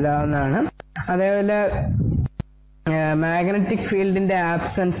നമുക്ക് കരുതാവുന്നതാണ്. അതേപോലെ മാഗ്നറ്റിക് ഫീൽഡിന്റെ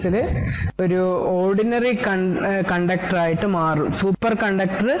ആബ്സെൻസിൽ ഒരു ഓർഡിനറി കണ്ടക്ടർ ആയിട്ട് മാറും. സൂപ്പർ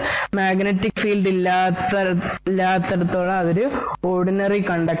കണ്ടക്ടർ മാഗ്നറ്റിക് ഫീൽഡ് ഇല്ലാത്തടത്തോളം അതൊരു ഓർഡിനറി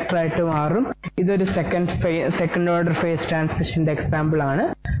കണ്ടക്ടർ ആയിട്ട് മാറും. ഇതൊരു സെക്കൻഡ് ഓർഡർ ഫേസ് ട്രാൻസിഷന്റെ എക്സാമ്പിൾ ആണ്.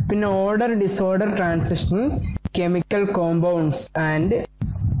 പിന്നെ order disorder transition chemical compounds and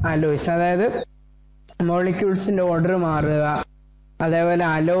alloys, അതായത് മോളിക്യൂൾസിന്റെ ഓർഡർ മാറുക, അതേപോലെ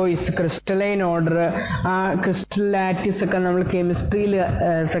അലോയ്സ്, ക്രിസ്റ്റലൈൻ ഓർഡർ, ആ ക്രിസ്റ്റൽ ലാറ്റിസ് ഒക്കെ നമ്മൾ കെമിസ്ട്രിയിൽ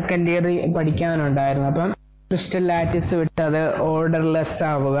സെക്കൻഡ് ഇയർ പഠിക്കാനുണ്ടായിരുന്നു. അപ്പം ക്രിസ്റ്റൽ ലാറ്റിസ് വിട്ട് അത് ഓർഡർലെസ്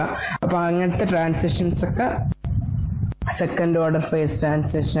ആവുക, അപ്പൊ അങ്ങനത്തെ ട്രാൻസിഷൻസ് ഒക്കെ സെക്കൻഡ് ഓർഡർ ഫേസ്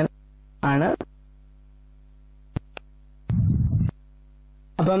ട്രാൻസിഷൻ ആണ്.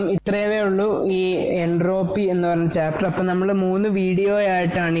 അപ്പം ഇത്രയേ ഉള്ളൂ ഈ എൻട്രോപ്പി എന്ന് പറഞ്ഞ ചാപ്റ്റർ. അപ്പം നമ്മൾ 3 വീഡിയോ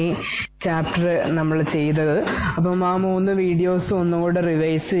ആയിട്ടാണ് ഈ ചാപ്റ്റർ നമ്മൾ ചെയ്തത്. അപ്പം ആ 3 വീഡിയോസ് ഒന്നുകൂടെ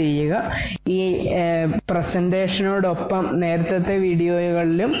റിവൈസ് ചെയ്യുക. ഈ പ്രസന്റേഷനോടൊപ്പം നേരത്തെ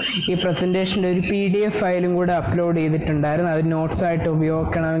വീഡിയോകളിലും ഈ പ്രസന്റേഷൻ്റെ ഒരു PDF ഫയലും കൂടെ അപ്ലോഡ് ചെയ്തിട്ടുണ്ടായിരുന്നു. അത് നോട്ട്സ് ആയിട്ട്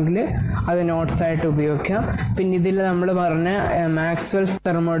ഉപയോഗിക്കണമെങ്കിൽ അത് നോട്ട്സ് ആയിട്ട് ഉപയോഗിക്കാം. പിന്നെ ഇതിൽ നമ്മൾ പറഞ്ഞ മാക്സ്വെൽസ്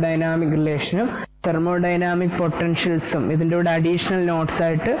തെർമോഡൈനാമിക് റിലേഷനും തെർമോഡൈനാമിക് പൊട്ടൻഷ്യൽസും ഇതിൻ്റെ കൂടെ അഡീഷണൽ നോട്ട്സ്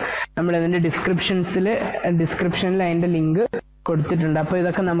ആയിട്ട് നമ്മൾ ഇതിൻ്റെ ഡിസ്ക്രിപ്ഷനിൽ അതിൻ്റെ ലിങ്ക് കൊടുത്തിട്ടുണ്ട്. അപ്പോൾ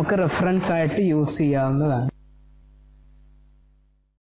ഇതൊക്കെ നമുക്ക് റെഫറൻസ് ആയിട്ട് യൂസ് ചെയ്യാവുന്നതാണ്.